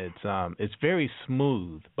sound, and it's very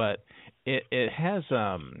smooth, but it has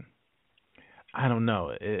I don't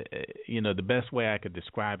know, the best way I could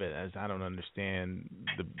describe it, as I don't understand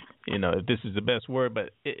if this is the best word,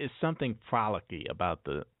 but it's something frolicky about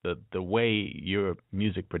the way your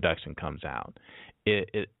music production comes out.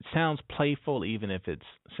 It sounds playful even if it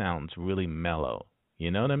sounds really mellow.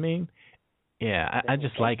 You know what I mean? Yeah, I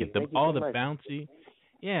just like it. All the bouncy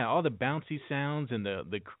sounds and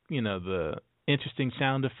the interesting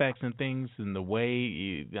sound effects and things, and the way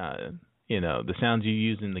you the sounds you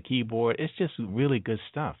use in the keyboard. It's just really good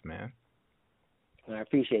stuff, man. I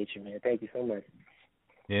appreciate you, man. Thank you so much.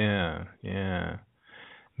 Yeah,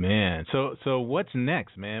 man. So what's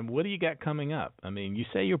next, man? What do you got coming up? I mean, you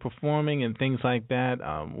say you're performing and things like that.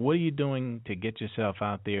 What are you doing to get yourself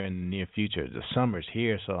out there in the near future? The summer's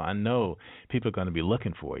here, so I know people are going to be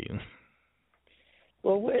looking for you.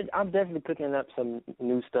 Well, I'm definitely cooking up some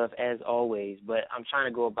new stuff as always, but I'm trying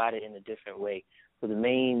to go about it in a different way. So the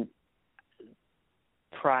main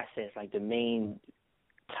process, like the main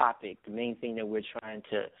topic, the main thing that we're trying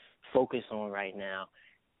to focus on right now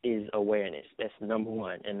is awareness. That's number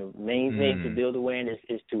one. And the main thing to build awareness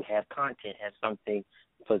is to have content, have something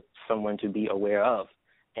for someone to be aware of.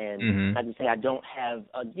 And not to say I don't have,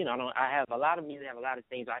 I have a lot of music, I have a lot of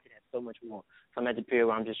things, but I could have so much more. So I'm at the period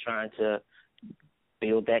where I'm just trying to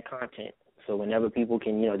build that content. So whenever people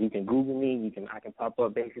can, you can Google me, I can pop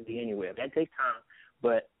up basically anywhere. That takes time,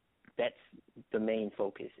 but that's the main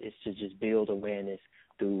focus, is to just build awareness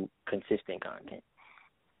through consistent content.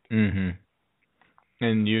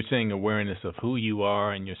 And you're saying awareness of who you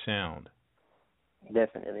are and your sound.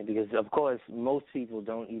 Definitely, because of course most people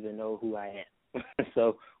don't even know who I am.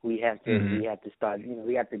 So we have to start.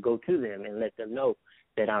 We have to go to them and let them know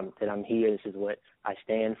that I'm here. This is what I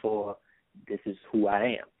stand for. This is who I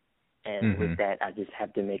am. And with that, I just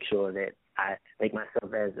have to make sure that I make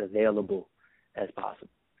myself as available as possible.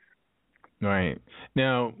 Right.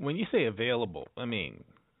 Now, when you say available, I mean,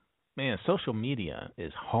 man, social media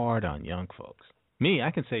is hard on young folks. Me, I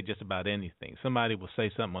can say just about anything. Somebody will say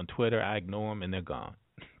something on Twitter, I ignore them, and they're gone.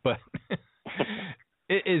 But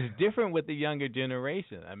it is different with the younger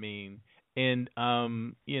generation. I mean, and,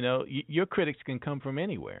 your critics can come from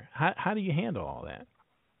anywhere. How do you handle all that?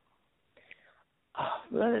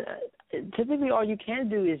 Well, typically all you can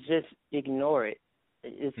do is just ignore it.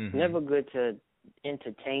 It's never good to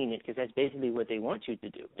entertain it, because that's basically what they want you to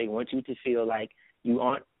do. They want you to feel like you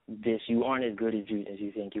aren't as good as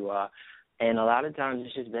you think you are. And a lot of times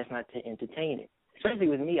it's just best not to entertain it. especially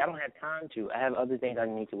with me, I don't have time to. I have other things I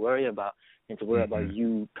need to worry about than to worry about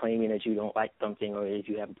you claiming that you don't like something or if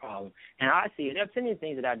you have a problem. And I see it. There are plenty of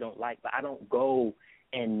things that I don't like, but I don't go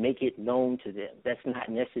and make it known to them. That's not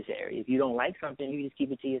necessary. If you don't like something, you just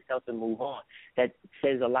keep it to yourself and move on. That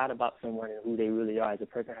says a lot about someone and who they really are as a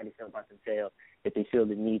person, how they feel about themselves, if they feel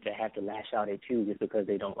the need to have to lash out at you just because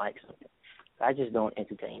they don't like something. So I just don't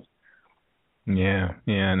entertain. Yeah,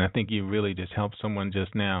 and I think you really just helped someone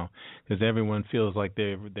just now because everyone feels like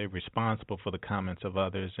they're responsible for the comments of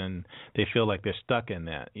others and they feel like they're stuck in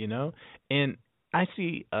that, you know? And I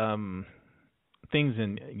see things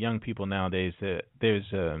in young people nowadays that there's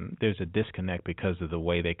a disconnect because of the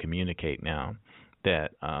way they communicate now,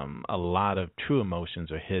 that a lot of true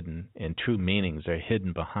emotions are hidden and true meanings are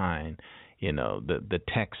hidden behind, you know, the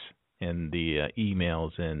text and the emails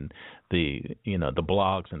and the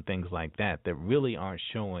blogs and things like that really aren't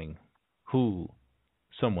showing who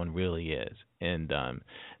someone really is. And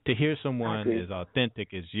to hear someone as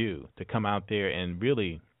authentic as you to come out there and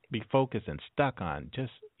really be focused and stuck on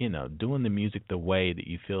just, you know, doing the music the way that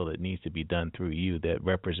you feel it needs to be done through you that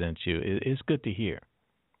represents you is good to hear.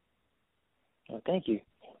 Well, thank you.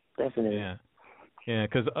 Definitely. Yeah,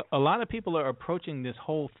 because a lot of people are approaching this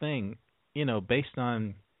whole thing, you know, based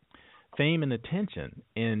on fame and attention,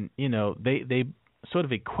 and you know they sort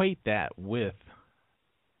of equate that with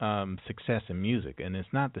success in music, and it's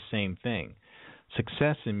not the same thing.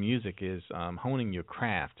 Success in music is honing your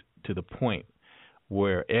craft to the point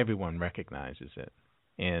where everyone recognizes it,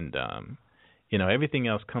 and you know, everything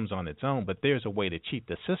else comes on its own. But there's a way to cheat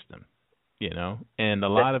the system, you know, and a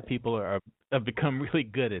lot of people have become really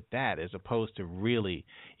good at that, as opposed to really,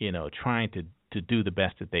 you know, trying to do the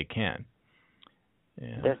best that they can.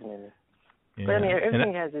 Yeah. Definitely. Yeah. But I mean,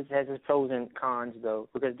 everything has its pros and cons, though,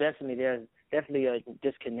 because there's definitely a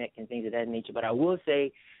disconnect and things of that nature. But I will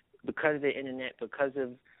say, because of the internet, because of,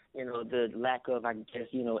 you know, the lack of, I guess,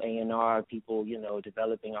 you know, A&R people, you know,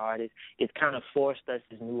 developing artists, it's kind of forced us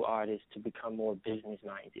as new artists to become more business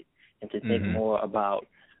minded and to think more about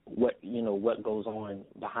what goes on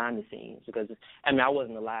behind the scenes. Because I mean, I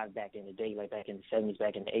wasn't alive back in the day, like back in the 70s,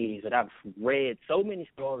 back in the 80s, but I've read so many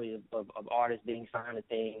stories of artists being signed to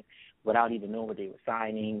things without even knowing what they were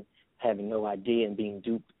signing, having no idea, and being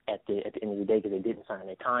duped at the end of the day because they didn't sign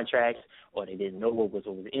their contracts or they didn't know what was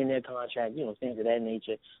in their contract, you know, things of that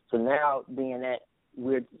nature. So now, being that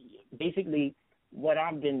we're basically, what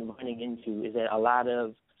I've been running into is that a lot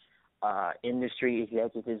of industry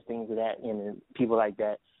executives, things of that, and people like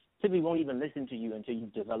that, typically won't even listen to you until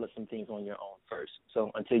you've developed some things on your own first.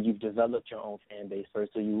 So until you've developed your own fan base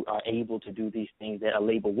first, so you are able to do these things that a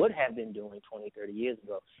label would have been doing 20, 30 years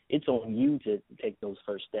ago, it's on you to take those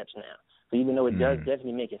first steps now. So even though it does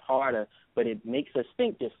definitely make it harder, but it makes us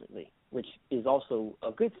think differently, which is also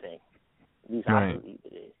a good thing. At least I believe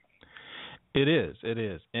it is. It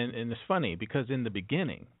is. And it's funny because in the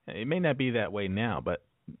beginning, it may not be that way now, but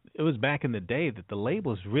it was back in the day that the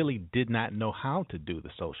labels really did not know how to do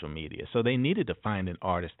the social media. So they needed to find an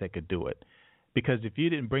artist that could do it. Because if you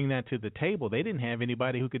didn't bring that to the table, they didn't have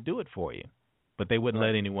anybody who could do it for you. But they wouldn't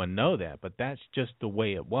let anyone know that. But that's just the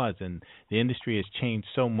way it was. And the industry has changed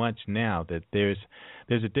so much now that there's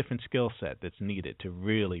a different skill set that's needed to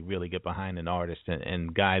really, really get behind an artist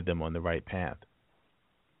and guide them on the right path.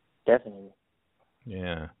 Definitely.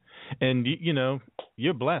 Yeah. And, you know,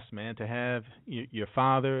 you're blessed, man, to have your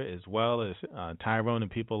father as well as Tyrone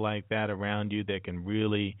and people like that around you that can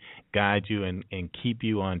really guide you and keep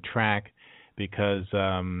you on track because,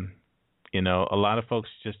 you know, a lot of folks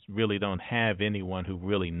just really don't have anyone who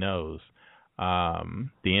really knows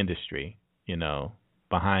the industry, you know,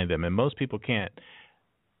 behind them. And most people can't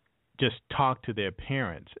just talk to their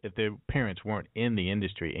parents if their parents weren't in the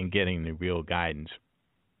industry and getting the real guidance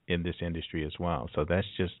in this industry as well. So that's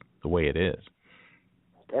just the way it is.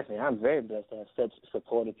 Definitely. I'm very blessed to have such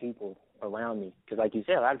supportive people around me because, like you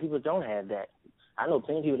said, a lot of people don't have that. I know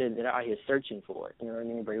plenty of people that are out here searching for it, you know what I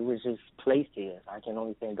mean? But it was just placed here. I can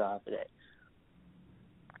only thank God for that.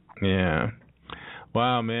 Yeah.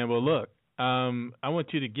 Wow, man. Well, look, I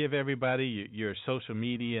want you to give everybody your social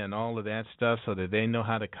media and all of that stuff so that they know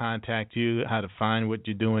how to contact you, how to find what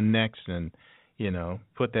you're doing next, and, you know,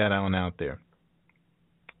 put that on out there.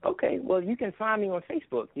 Okay, well, you can find me on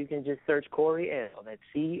Facebook. You can just search Corey L. That's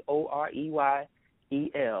Coreyel.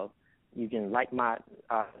 You can like my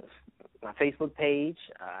Facebook page.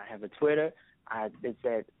 I have a Twitter. It's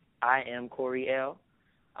at I am Corey L.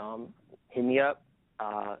 Hit me up.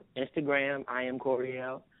 Instagram, I am Corey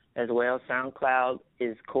L. as well. SoundCloud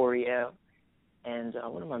is Corey L. And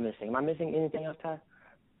what am I missing? Am I missing anything else, Ty?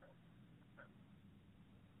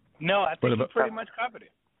 No, I think you pretty much covered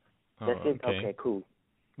it. That's it? Okay. Okay, cool.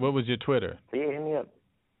 What was your Twitter? So yeah, hit me up.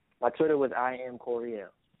 My Twitter was I am Coriel.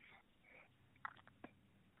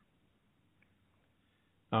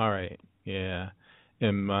 All right. Yeah.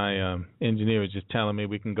 And my engineer was just telling me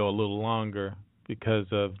we can go a little longer because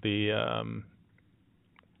of the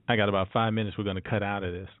I got about 5 minutes we're going to cut out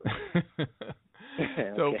of this.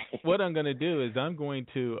 So Okay. what I'm going to do is I'm going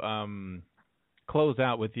to close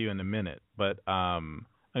out with you in a minute, but I'm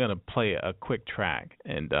going to play a quick track.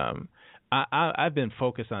 And I've been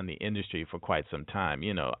focused on the industry for quite some time.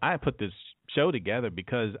 You know, I put this show together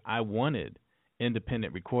because I wanted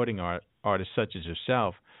independent recording artists such as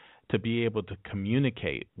yourself to be able to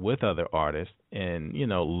communicate with other artists and, you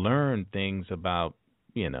know, learn things about,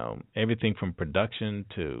 you know, everything from production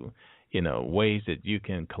to, you know, ways that you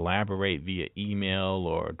can collaborate via email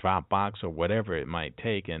or Dropbox or whatever it might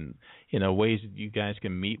take, and, you know, ways that you guys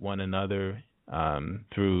can meet one another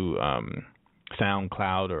through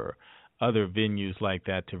SoundCloud or other venues like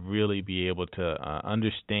that to really be able to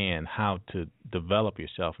understand how to develop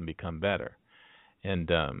yourself and become better. And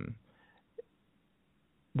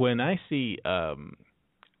when I see,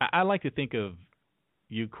 I like to think of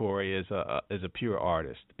you, Corey, as a pure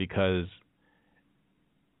artist because,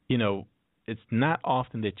 you know, it's not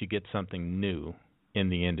often that you get something new in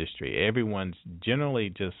the industry. Everyone's generally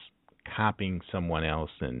just copying someone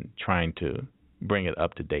else and trying to bring it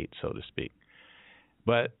up to date, so to speak.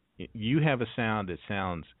 But you have a sound that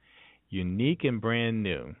sounds unique and brand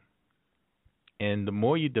new. And the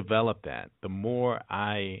more you develop that, the more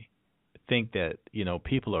I think that, you know,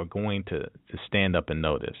 people are going to stand up and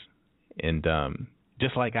notice. And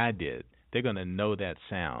just like I did, they're going to know that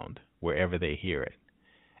sound wherever they hear it.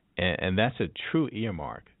 And that's a true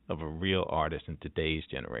earmark of a real artist in today's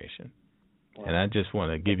generation. Wow. And I just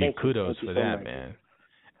want to give you kudos for that, man.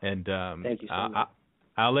 And thank you so much.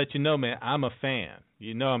 I'll let you know, man, I'm a fan.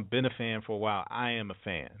 You know, I've been a fan for a while. I am a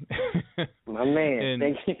fan. My man. And,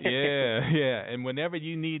 thank you. Yeah. And whenever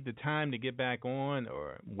you need the time to get back on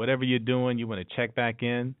or whatever you're doing, you want to check back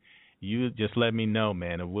in, you just let me know,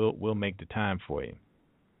 man, and we'll make the time for you.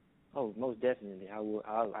 Oh, most definitely. I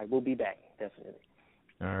will be back, definitely.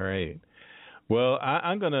 All right. Well,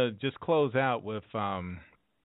 I'm going to just close out with